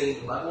on the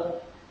same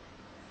level,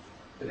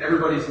 then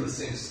everybody's in the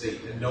same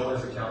state and no one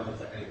is accountable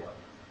to anyone.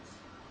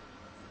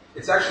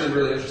 It's actually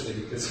really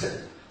interesting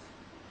because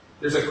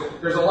there's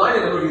a line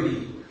in the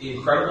movie The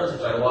Incredibles,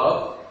 which I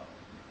love.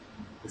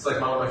 It's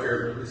like one of my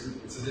favorite movies.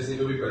 It's a Disney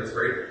movie, but it's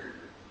great.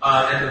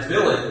 And the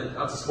villain,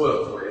 not to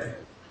spoil it for you,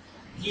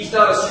 he's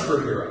not a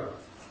superhero,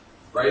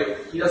 right?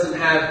 He doesn't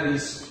have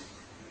these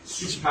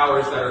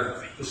superpowers that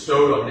are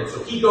bestowed on him.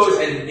 So he goes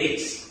and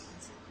makes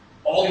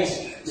all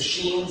these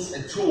machines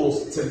and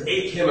tools to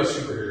make him a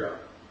superhero.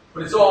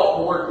 But it's all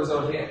the work of his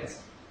own hands.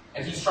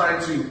 And he's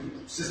trying to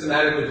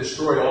systematically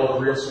destroy all the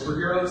real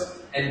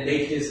superheroes and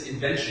make his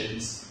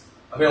inventions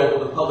available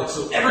to the public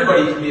so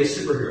everybody can be a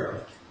superhero.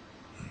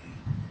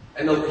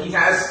 And he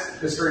has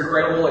Mr.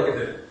 Incredible, like at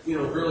the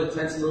real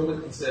intense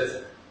moment, he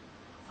says,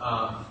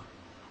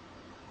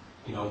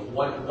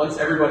 once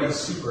everybody's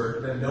super,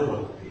 then no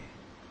one will be.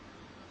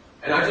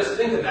 And I just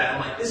think of that,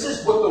 I'm like, this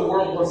is what the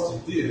world wants to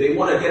do. They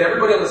want to get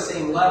everybody on the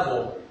same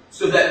level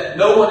so that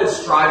no one is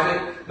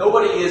striving,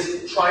 nobody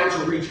is trying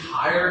to reach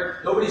higher,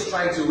 nobody's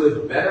trying to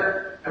live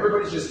better,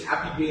 everybody's just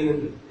happy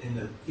being in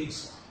the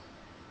pigsty.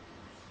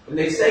 And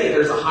they say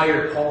there's a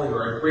higher calling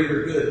or a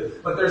greater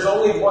good, but there's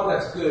only one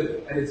that's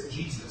good, and it's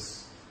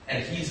Jesus.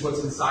 And he's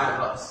what's inside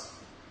of us.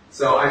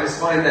 So I just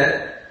find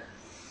that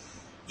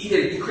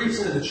it creeps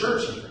into the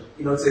church even.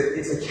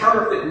 It's a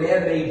counterfeit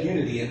man-made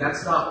unity, and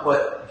that's not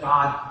what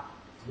God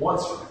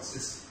wants from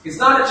us. It's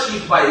not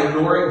achieved by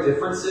ignoring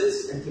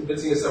differences and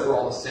convincing us that we're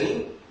all the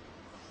same.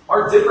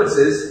 Our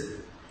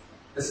differences,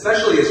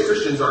 especially as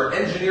Christians, are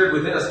engineered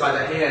within us by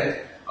the hand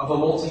of a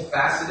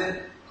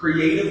multifaceted,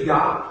 creative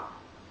God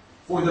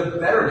for the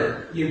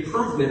betterment, the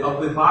improvement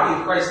of the body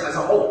of Christ as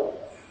a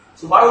whole.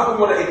 So why would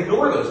we want to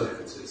ignore those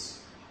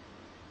differences?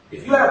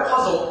 If you had a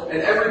puzzle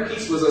and every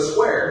piece was a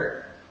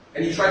square,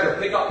 and you tried to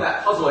pick up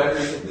that puzzle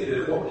after you completed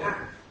it, what would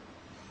happen?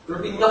 There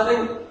would be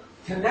nothing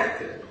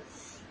connected.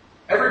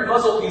 Every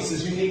puzzle piece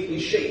is uniquely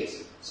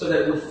shaped so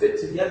that it would fit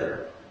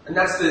together. And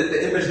that's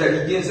the image that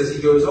he gives as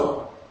he goes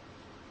on.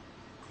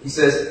 He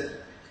says,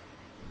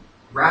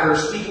 rather,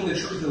 speaking the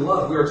truth in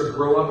love, we are to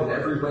grow up in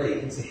every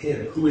way into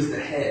him, who is the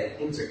head,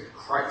 into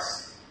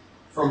Christ,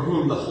 from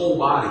whom the whole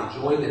body,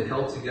 joined and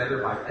held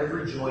together by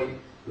every joint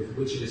with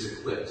which it is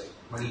equipped,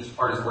 when each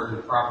part is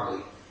working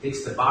properly,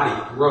 makes the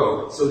body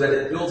grow so that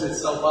it builds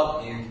itself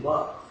up in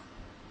love.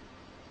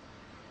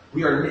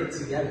 We are knit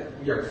together.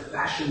 We are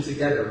fashioned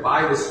together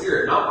by the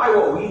Spirit, not by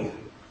what we do.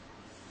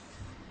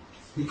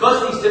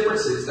 Because of these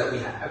differences that we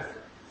have,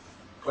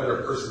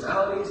 whether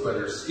personalities,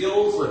 whether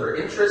skills, whether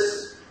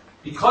interests,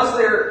 because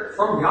they're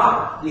from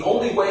God, the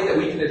only way that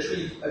we can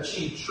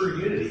achieve true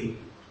unity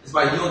is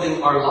by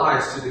yielding our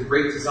lives to the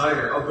great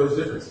designer of those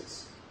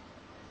differences.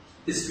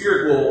 His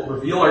Spirit will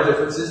reveal our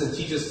differences and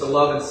teach us to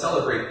love and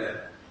celebrate them.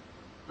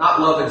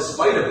 Not love in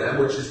spite of them,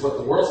 which is what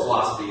the world's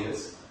philosophy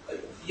is.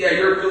 Like, yeah,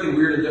 you're really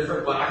weird and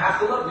different, but I have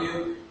to love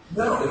you.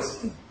 No,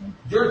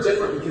 you're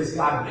different because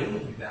God made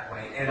you that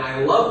way. And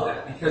I love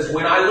that because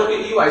when I look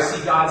at you, I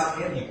see God's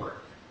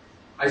handiwork.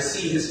 I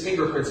see his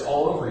fingerprints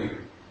all over you.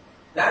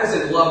 That is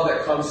a love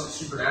that comes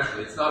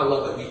supernaturally. It's not a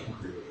love that we can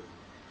create.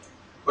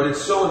 But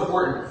it's so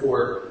important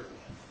for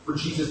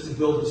Jesus to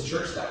build his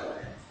church that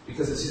way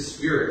because it's his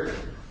spirit.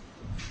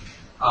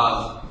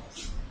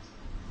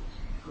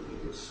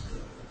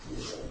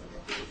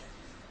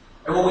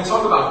 And when we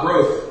talk about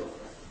growth,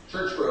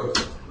 church growth,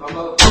 I'm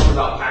not talking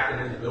about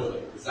packing in the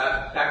building. Because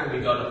that can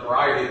be done a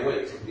variety of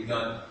ways. It can be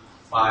done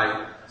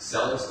by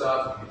selling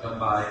stuff. It can be done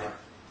by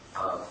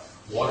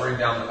watering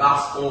down the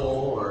gospel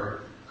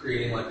or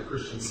creating like the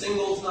Christian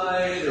singles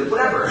night or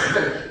whatever.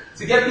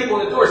 To get people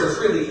in the doors, it's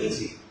really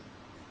easy.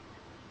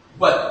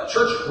 But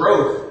church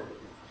growth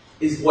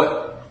is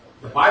what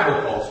the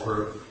Bible calls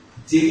growth.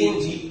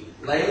 Digging deep,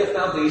 laying a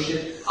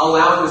foundation,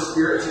 allowing the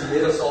Spirit to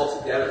knit us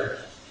all together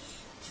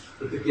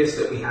with the gifts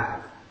that we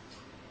have.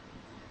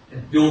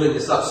 And building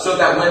this up so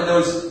that when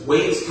those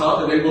waves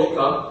come, and they will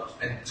come,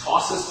 and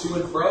toss us to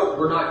and fro,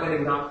 we're not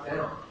getting knocked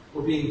down.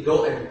 We're being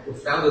built and we're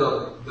founded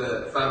on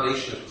the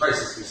foundation of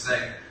Christ, as we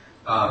sang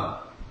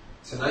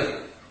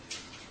tonight.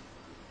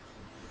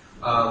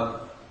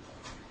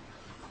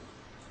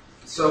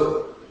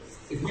 So,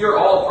 if we are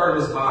all a part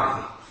of his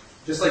body,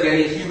 just like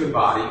any human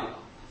body,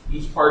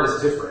 each part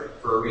is different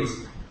for a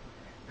reason.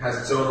 It has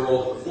its own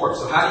role to perform.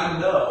 So how do you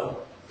know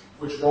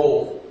which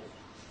role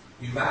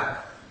you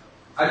have?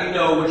 How do you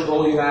know which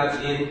role you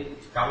have in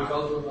Calvary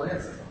Fellowship of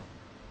Lansing?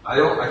 I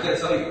can't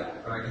tell you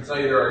that, but I can tell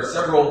you there are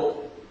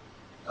several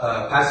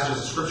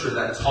passages of Scripture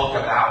that talk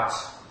about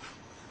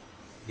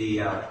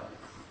the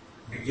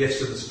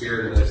gifts of the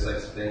Spirit and those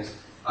types of things.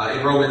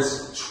 In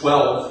Romans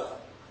 12,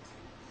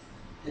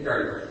 I think I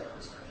already read that.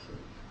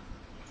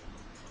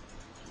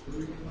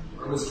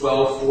 Romans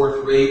 12,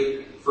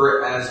 4-8.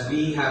 For as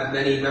we have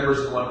many members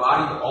in one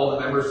body, but all the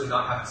members do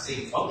not have the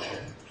same function,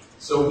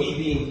 so we,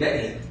 being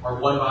many, are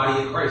one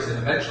body in Christ, and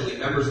eventually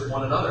members of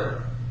one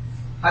another.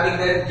 Having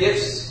then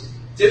gifts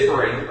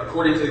differing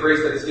according to the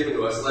grace that is given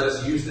to us, let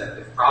us use them.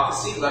 If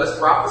prophecy, let us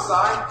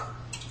prophesy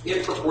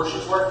in proportion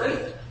to our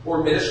faith.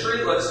 Or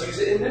ministry, let us use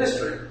it in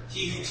ministry.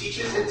 He who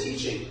teaches in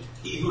teaching.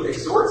 He who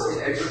exhorts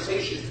in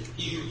exhortation.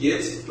 He who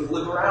gives with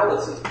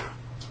liberality.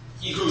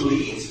 He who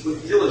leads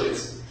with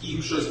diligence. He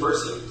who shows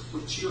mercy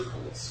with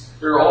cheerfulness.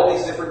 There are all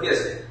these different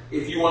gifts.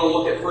 If you want to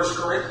look at 1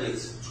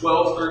 Corinthians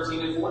 12,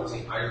 13, and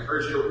 14, I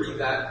encourage you to read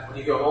that when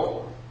you go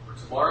home or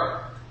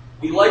tomorrow.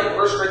 We like 1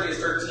 Corinthians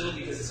 13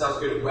 because it sounds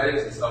good at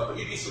weddings and stuff, but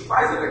you'd be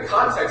surprised that the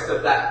context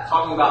of that,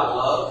 talking about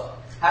love,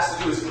 has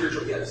to do with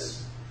spiritual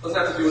gifts. It doesn't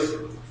have to do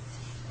with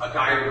a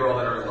guy and girl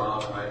that are in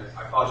love. And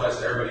I apologize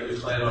to everybody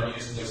who's planning on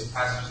using those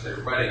passages at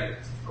their wedding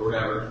or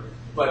whatever.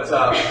 But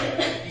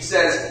he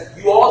says,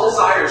 you all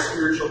desire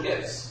spiritual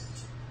gifts.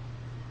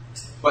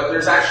 But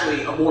there's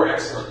actually a more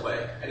excellent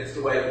way, and it's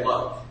the way of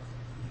love.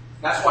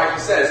 That's why he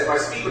says, if I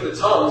speak with the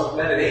tongues of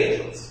men and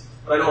angels,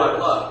 but I don't have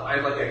love, I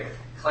am like a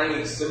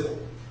clanging cymbal.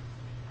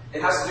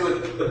 It has to do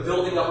with the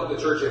building up of the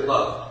church in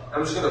love.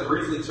 I'm just going to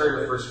briefly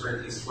turn to 1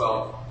 Corinthians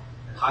 12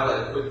 and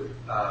highlight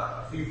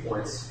a few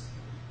points.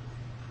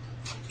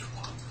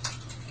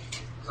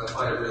 Because I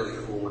find it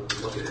really cool when you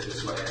look at it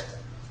this way.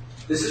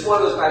 This is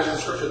one of those passages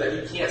of Scripture that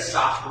you can't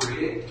stop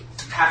reading.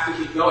 You have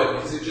to keep going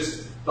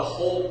because the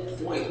whole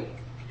point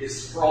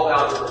is sprawled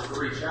out over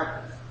 3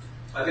 chapters.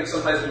 I think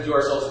sometimes we do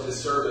ourselves a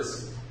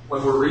disservice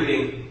when we're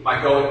reading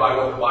by going by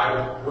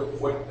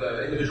what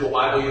the individual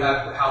Bible you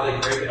have, how they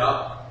break it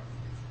up.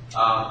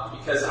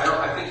 Because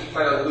I think you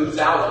kind of lose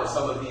out on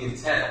some of the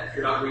intent if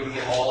you're not reading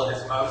it all in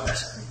its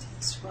context.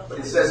 But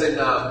it says in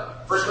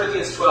 1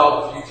 Corinthians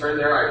 12, if you turn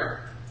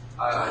there,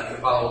 I can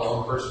follow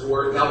along, verse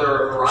 4. Now there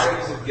are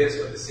varieties of gifts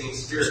of the same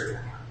Spirit.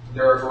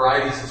 There are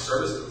varieties of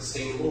service with the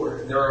same Lord.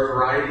 And there are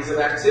varieties of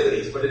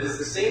activities, but it is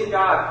the same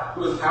God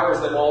who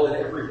empowers them all in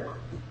everyone.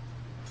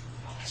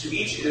 To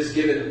each it is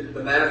given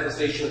the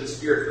manifestation of the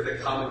Spirit for the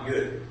common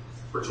good.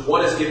 For to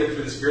one is given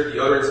through the Spirit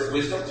the utterance of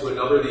wisdom, to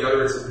another the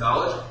utterance of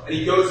knowledge. And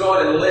he goes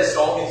on and lists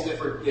all these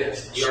different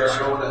gifts. I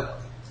don't want to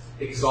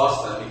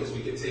exhaust them because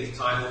we could take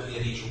time looking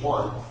at each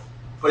one.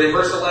 But in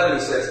verse 11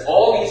 he says,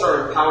 all these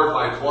are empowered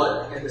by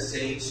one and the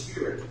same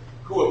Spirit,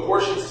 who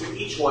apportions to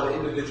each one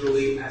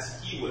individually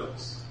as he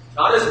wills.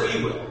 Not as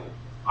we will.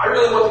 I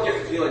really want the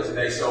gift of healing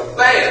today, so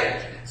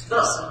bam!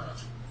 No.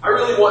 I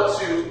really want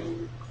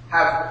to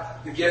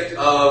have the gift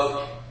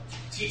of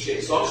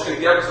teaching, so I'm just going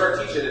to get up and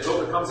start teaching and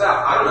hope it comes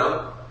out. I don't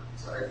know.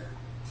 Sorry.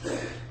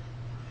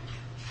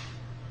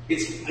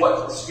 It's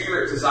what the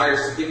Spirit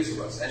desires to give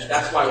to us, and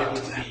that's why we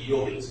need to be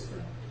yielding to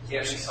it. It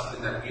can't be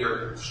something that we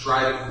are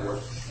striving for.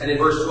 And in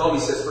verse 12 he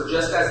says, for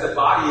just as the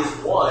body is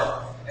one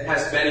and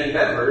has many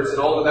members, and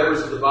all the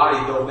members of the body,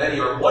 though many,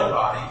 are one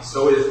body,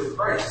 so it is with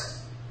Christ.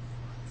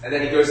 And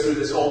then he goes through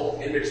this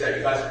whole image that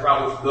you guys are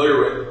probably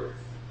familiar with.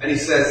 And he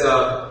says,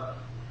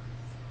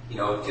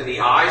 can the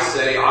eye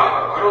say,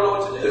 I don't know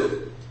what to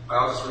do?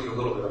 I'll just read a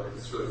little bit of it.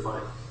 It's really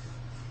funny.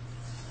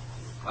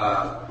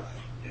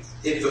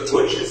 If the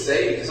foot should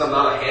say, because I'm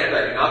not a hand,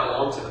 I do not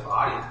belong to the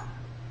body,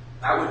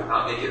 that would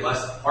not make it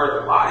less part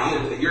of the body.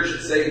 And if the ear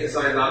should say, because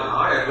I am not an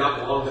eye, I do not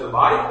belong to the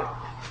body.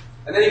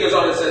 And then he goes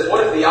on and says,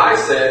 what if the eye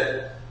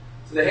said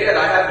to the hand,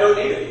 I have no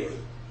need of you?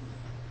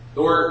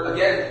 Or,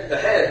 again, the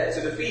head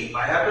to the feet,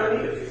 I have no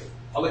need of you.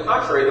 On the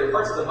contrary, the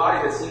parts of the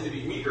body that seem to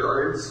be weaker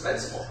are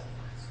indispensable.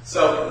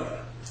 So,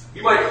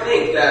 you might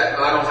think that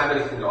I don't have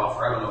anything to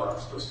offer. I don't know what I'm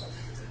supposed to do.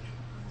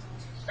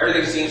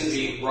 Everything seems to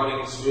be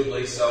running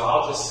smoothly, so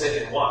I'll just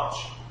sit and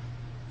watch.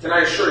 Can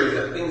I assure you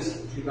that things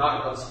do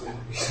not run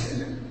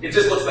smoothly? It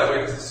just looks that way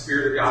because the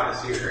Spirit of God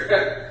is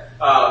here.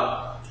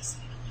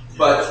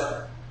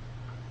 But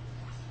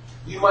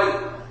you might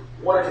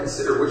want to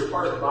consider which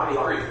part of the body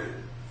are you?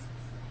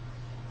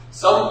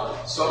 Some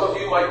of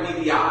you might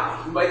need the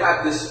eye. You might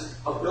have this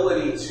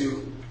ability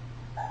to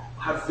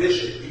have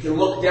vision. You can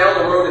look down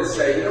the road and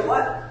say, you know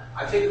what?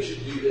 I think we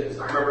should do this.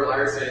 I remember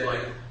Larry saying,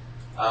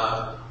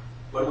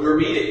 when we were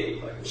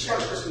meeting, we should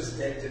have a Christmas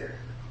Day dinner.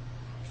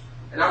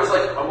 And I was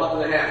like a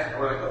month and a half. And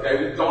we're like,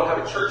 okay, we don't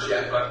have a church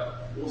yet,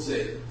 but we'll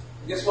see. And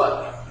guess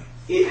what?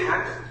 It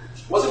happened.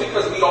 It wasn't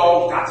because we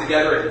all got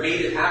together and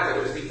made it happen.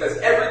 It was because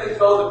everything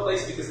fell into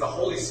place because the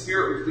Holy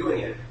Spirit was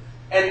doing it.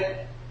 And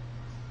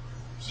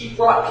He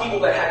brought people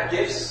that had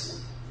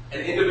gifts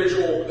and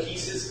individual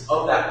pieces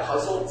of that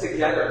puzzle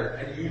together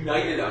and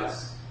united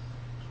us.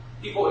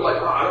 People are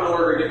like, oh, I don't know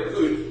where we're going to get the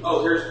food.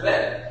 Oh, here's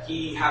Ben.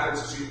 He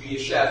happens to be a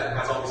chef and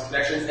has all these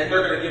connections, and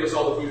they're going to give us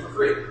all the food for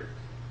free.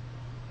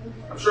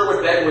 I'm sure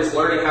when Ben was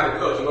learning how to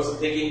cook, he wasn't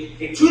thinking,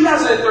 in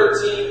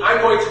 2013,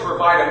 I'm going to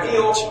provide a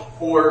meal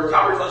for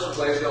Calvary Fellowship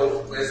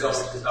Lansdale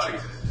does not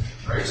exist.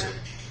 Right?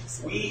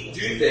 We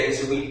do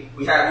things, and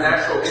we have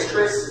natural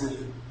interests,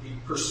 and we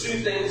pursue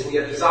things, we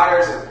have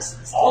desires,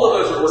 and all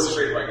of those are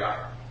orchestrated by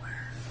God.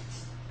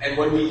 And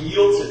when we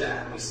yield to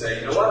that, and we say,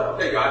 you know what?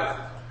 Okay, God,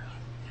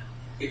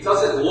 it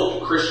doesn't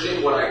look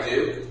Christian what I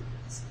do,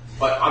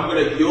 but I'm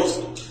going to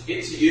yield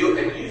it to you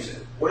and use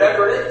it.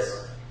 Whatever it is.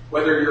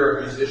 Whether you're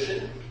a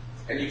musician,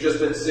 and you've just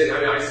been singing,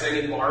 I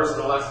sing in bars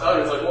and all that stuff,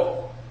 and it's like,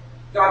 well,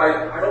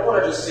 God, I don't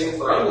want to just sing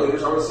for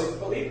unbelievers, I want to sing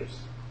for believers.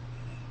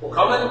 Well,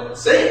 come and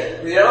sing.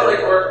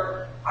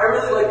 Or I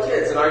really like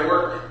kids, and I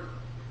work,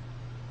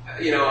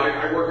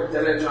 I work a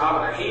dead-end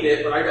job, and I hate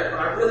it, but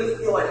I really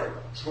feel like I'm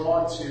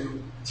drawn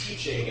to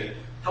teaching and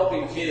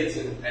helping kids,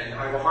 and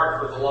I have a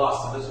heart for the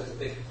lost, and those kinds of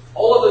things.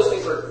 All of those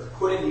things are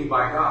put in you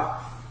by God.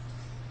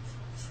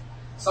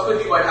 Some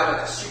of you might have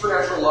a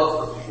supernatural love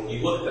for people. When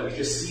you look at them, you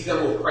just see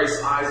them with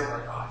Christ's eyes, and you're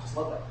like, oh, I just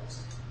love that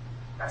person.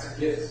 That's a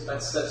gift.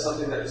 That's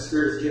something that the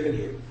Spirit has given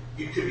you.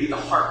 You could be the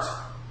heart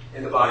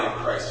in the body of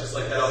Christ, just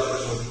like that other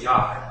person was the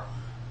eye.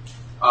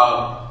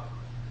 On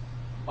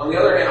the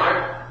other hand,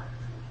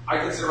 I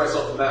consider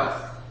myself the mouth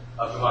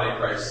of the body of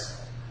Christ.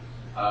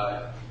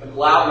 The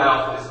loud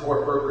mouth is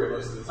more appropriate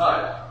most of the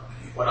time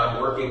when I'm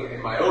working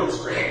in my own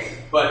strength.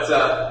 But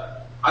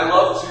I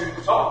love to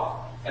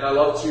talk, and I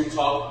love to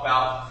talk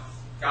about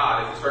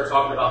God. If you start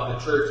talking about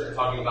the church and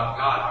talking about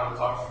God, I will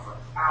talk to you for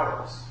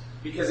hours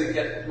because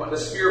the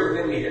spirit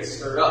within me gets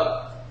stirred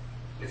up.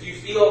 If you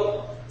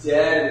feel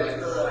dead and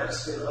you're like,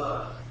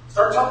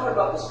 start talking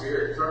about the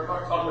Spirit. Start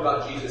talking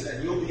about Jesus,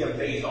 and you'll be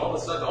amazed. All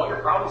of a sudden, all your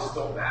problems just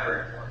don't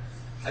matter anymore.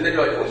 And then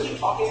you're like, well, keep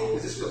talking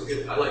because this feels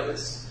good. I like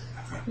this.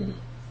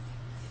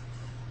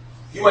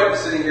 You might be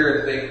sitting here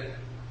and think,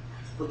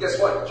 well, guess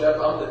what,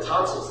 Geoff? I'm the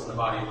tonsils in the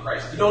body of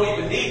Christ. You don't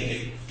even need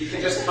me. You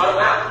can just cut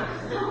them out.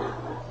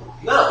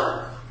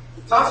 No.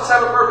 Tonsils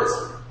have a purpose.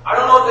 I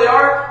don't know what they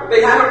are, but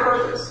they have a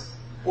purpose.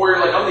 Or you're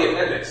like, I'm the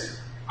appendix.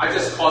 I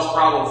just cause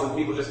problems and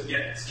people just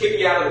kick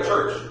me out of the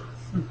church.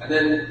 And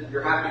then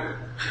you're happier.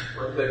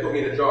 Or they put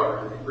me in a jar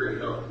and they bring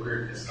me over.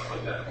 Weird stuff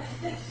like that.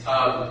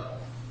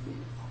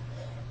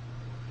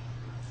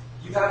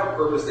 You have a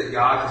purpose that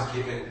God has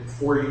given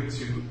for you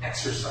to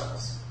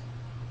exercise.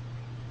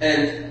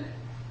 And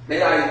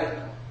may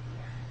I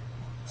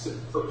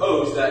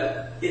propose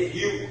that if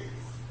you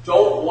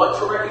don't want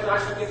to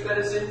recognize the gift that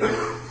is in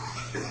you,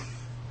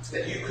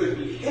 that you could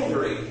be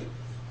hindering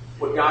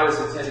what God is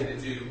intending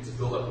to do to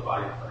build up the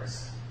body of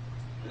Christ.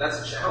 And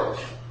that's a challenge.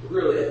 It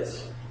really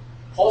is.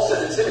 Paul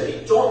said to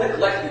Timothy, don't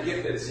neglect the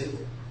gift that is in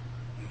you,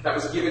 that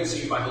was given to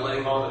you by the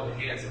laying on of the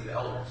hands of the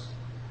elders.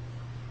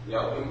 I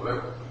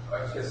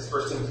guess it's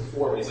 1 Timothy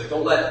 4, when he's like,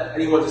 don't let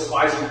anyone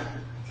despise you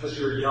because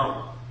you're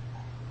young.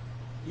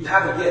 You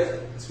have a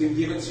gift. It's been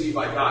given to you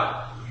by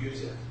God.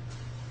 Use it.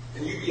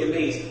 And you'd be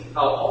amazed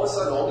how all of a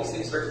sudden all these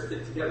things start to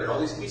fit together. All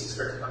these pieces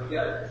start to come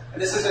together.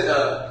 And this isn't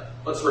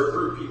let's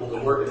recruit people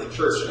to work in the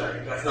church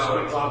tonight. That's not what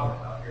I'm talking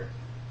about here.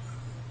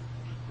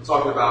 I'm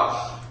talking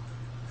about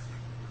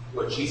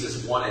what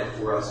Jesus wanted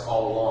for us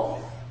all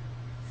along.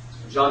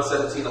 In John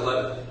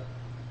 17:11,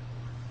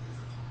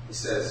 he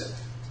says,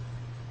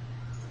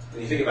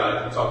 when you think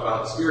about it, we talk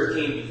about the Spirit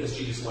came because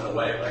Jesus went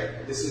away,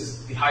 right? This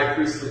is the high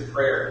priestly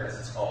prayer, as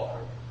it's called.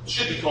 It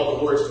should be called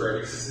the Lord's Prayer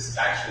because this is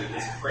actually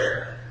his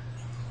prayer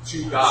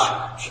to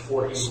God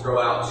before he would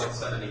go out and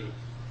Gethsemane.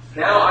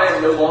 Now I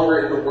am no longer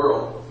in the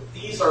world,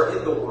 These are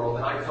in the world,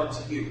 and I come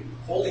to you.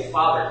 Holy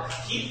Father,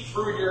 keep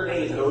through your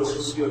name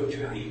those whom you have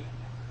given me.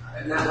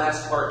 And that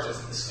last part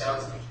just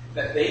astounds me.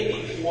 That they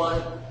may be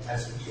one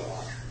as we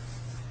are.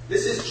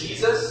 This is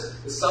Jesus,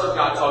 the Son of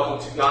God,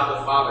 talking to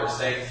God the Father,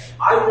 saying,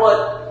 I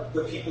want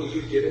the people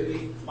you've given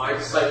me, my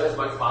disciples,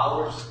 my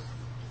followers,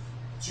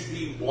 to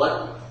be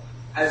one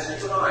as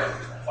you and I,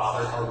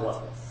 Father, are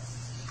one.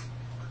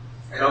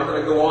 And I'm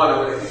going to go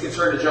on. If you can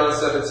turn to John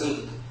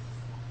 17.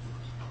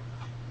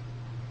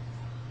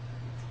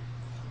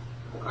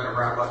 We'll kind of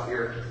wrap up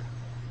here.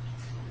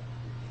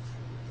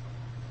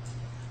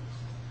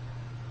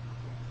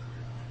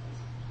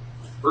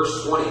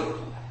 Verse 20.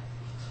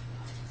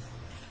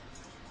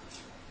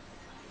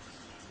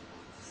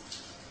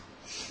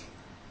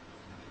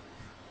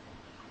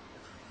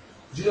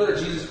 Did you know that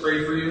Jesus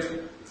prayed for you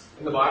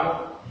in the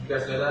Bible? You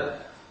guys know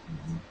that?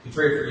 He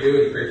prayed for you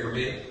and he prayed for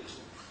me.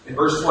 In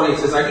verse 20 it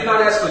says, I do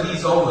not ask for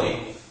these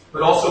only,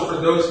 but also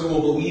for those who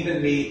will believe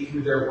in me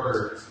through their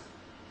words.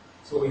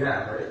 That's what we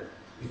have, right?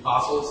 The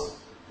apostles,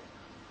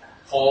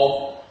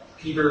 Paul,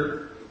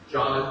 Peter,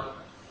 John.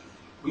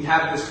 We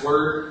have this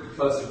word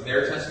because of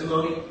their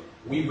testimony.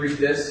 We read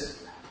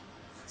this.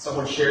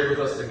 Someone shared with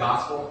us the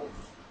gospel.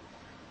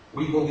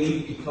 We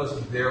believe because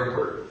of their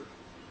word.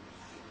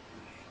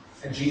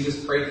 And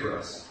Jesus prayed for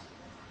us,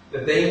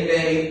 that they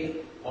may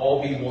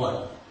all be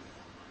one.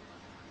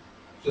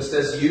 Just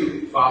as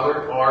you,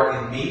 Father, are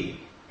in me,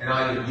 and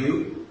I in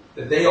you,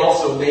 that they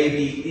also may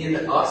be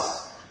in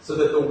us, so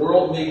that the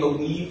world may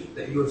believe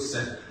that you have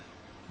sent me.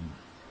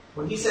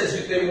 When he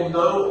says they will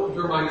know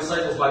you're my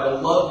disciples by the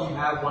love you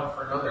have one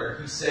for another,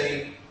 he's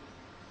saying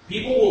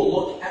people will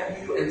look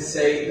at you and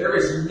say, there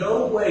is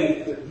no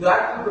way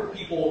that group of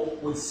people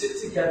would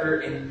sit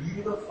together in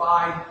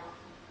unified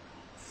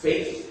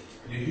faith,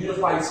 in a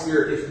unified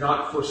spirit, if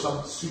not for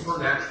some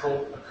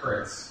supernatural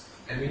occurrence.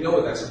 And we know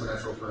what that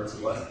supernatural occurrence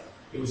was.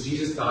 It was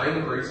Jesus dying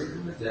and raising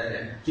from the dead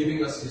and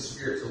giving us his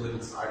Spirit to live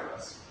inside of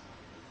us.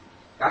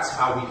 That's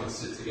how we can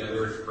sit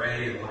together and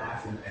pray and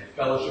laugh and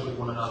fellowship with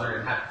one another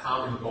and have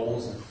common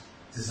goals and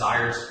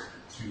desires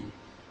to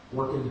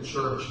work in the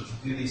church and to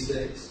do these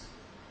things.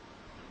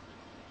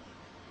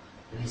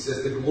 And he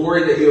says, the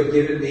glory that you have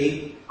given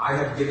me, I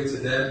have given to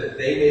them, that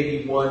they may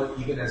be one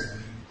even as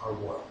we are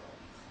one.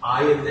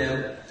 I and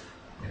them,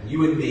 and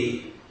you and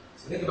me.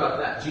 So think about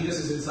that. Jesus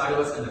is inside of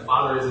us and the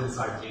Father is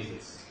inside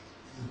Jesus.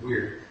 This is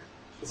weird.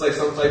 It's like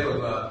some type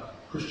of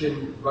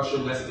Christian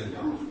Russian lesbian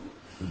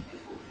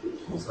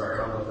guy. Sorry, I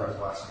don't know if that was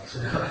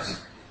watching.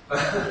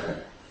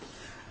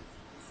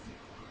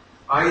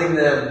 I and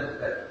them,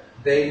 that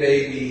they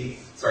may be,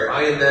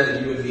 I and them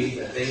and you and me,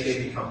 that they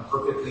may become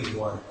perfectly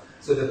one,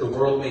 so that the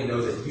world may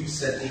know that you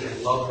sent me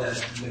and love them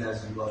even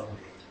as you love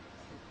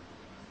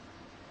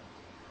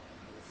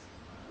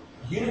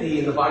me. Unity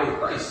in the body of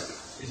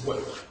Christ is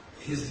what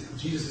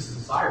Jesus'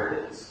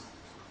 desire is.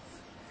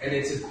 And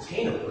it's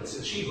attainable, it's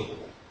achievable.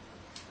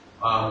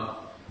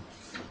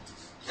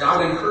 And I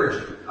would encourage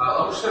you.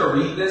 I'm just going to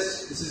read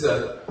this. This is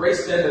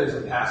Grace Denman is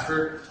a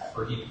pastor,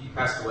 or he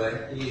passed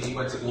away. He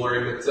went to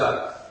glory,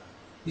 but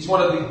he's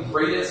one of the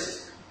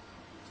greatest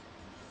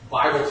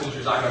Bible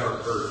teachers I've ever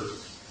heard,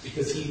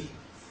 because he's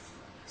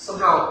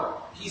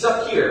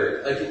up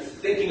here, like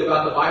thinking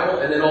about the Bible,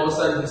 and then all of a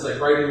sudden he's like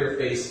right in your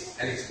face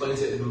and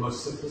explains it in the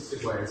most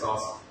simplistic way. It's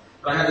awesome.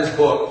 But I have this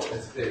book.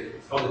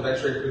 It's called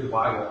Adventuring Through the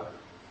Bible,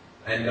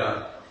 and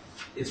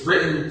it's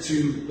written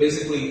to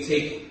basically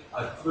take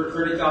a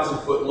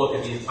 30,000-foot look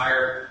at the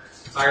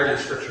entirety of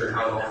Scripture and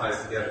how it all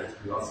ties together. It's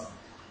pretty awesome.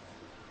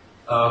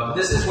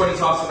 This is what he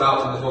talks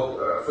about in the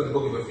book, for the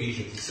book of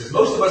Ephesians. He says,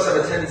 most of us have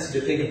a tendency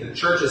to think of the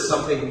church as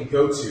something we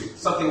go to,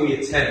 something we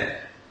attend,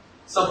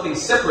 something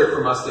separate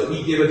from us that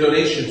we give a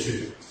donation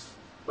to.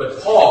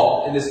 But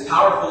Paul, in this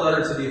powerful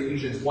letter to the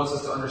Ephesians, wants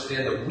us to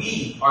understand that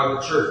we are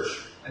the church,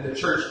 and the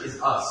church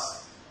is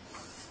us.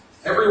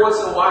 Every once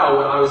in a while,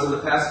 when I was in the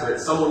pastorate,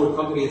 someone would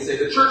come to me and say,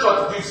 the church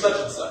ought to do such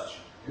and such.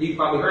 And you've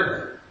probably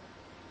heard that.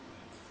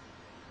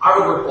 I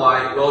would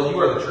reply, well, you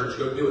are the church,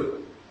 go do it.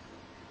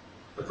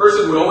 The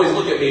person would always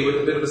look at me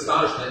with a bit of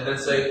astonishment and then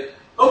say,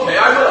 okay,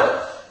 I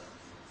will.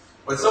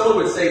 When someone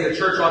would say the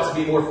church ought to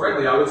be more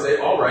friendly, I would say,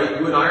 all right,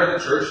 you and I are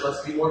the church,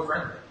 let's be more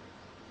friendly.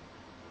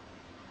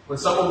 When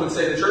someone would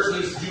say the church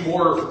needs to do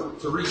more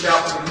to reach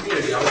out to the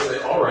community, I would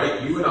say, all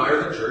right, you and I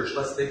are the church,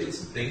 let's think of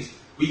some things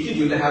we can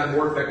do to have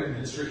more effective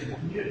ministry in the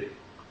community.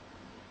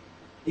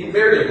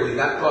 Invariably,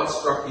 that thought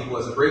struck people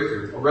as a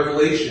breakthrough, a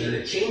revelation, and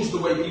it changed the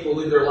way people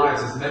live their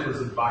lives as members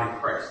of the body of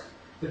Christ.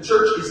 The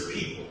church is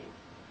people.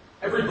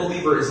 Every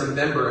believer is a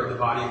member of the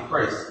body of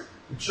Christ,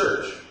 the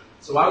church.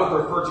 So I would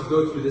prefer to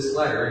go through this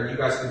letter, and you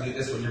guys can do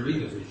this when you're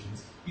reading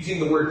Ephesians, using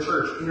the word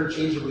church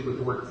interchangeably with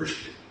the word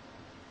Christian.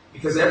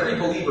 Because every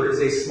believer is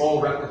a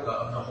small replica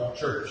of the whole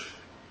church.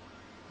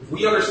 If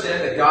we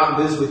understand that God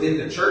lives within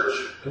the church,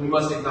 then we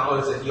must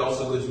acknowledge that he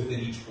also lives within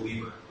each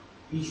believer.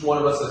 Each one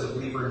of us as a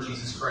believer in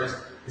Jesus Christ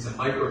is a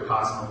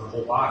microcosm of the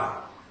whole body.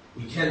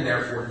 We can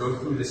therefore go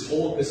through this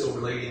whole epistle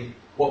relating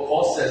what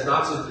Paul says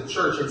not to the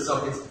church in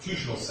some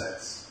institutional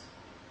sense,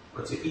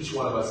 but to each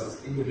one of us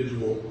as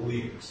individual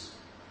believers.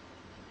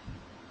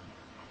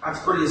 That's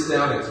pretty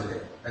astounding to me.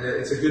 And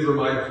it's a good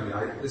reminder for me.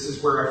 This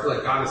is where I feel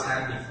like God has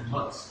had me for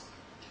months.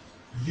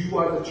 You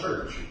are the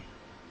church.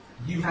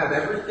 You have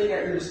everything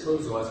at your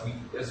disposal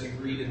as we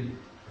read in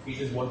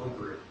Ephesians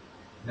 1-3.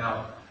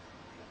 Now,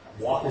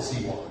 walk as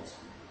he walked.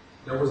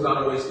 There was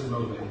not a wasted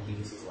moment in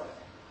Jesus' life.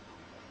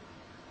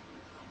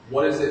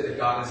 What is it that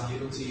God has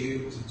given to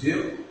you to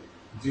do?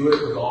 Do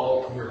it with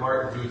all of your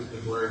heart and do it to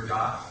the glory of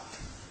God,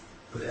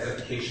 for the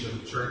edification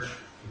of the church,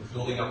 for the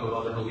building up of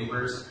other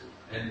believers,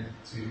 and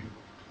to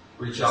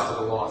reach out to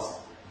the lost.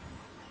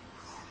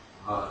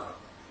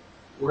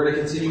 We're going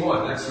to continue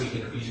on next week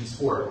in Ephesians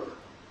 4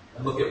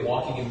 and look at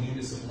walking in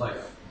newness of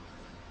life.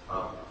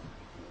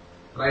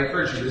 But I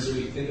encourage you this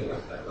week, think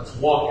about that. Let's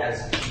walk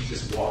as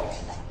Jesus walked.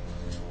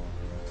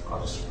 I'll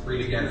just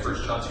read again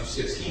 1 John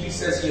 2:6. He who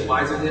says he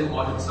abides in him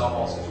ought himself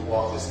also to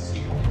walk just as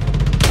he walked.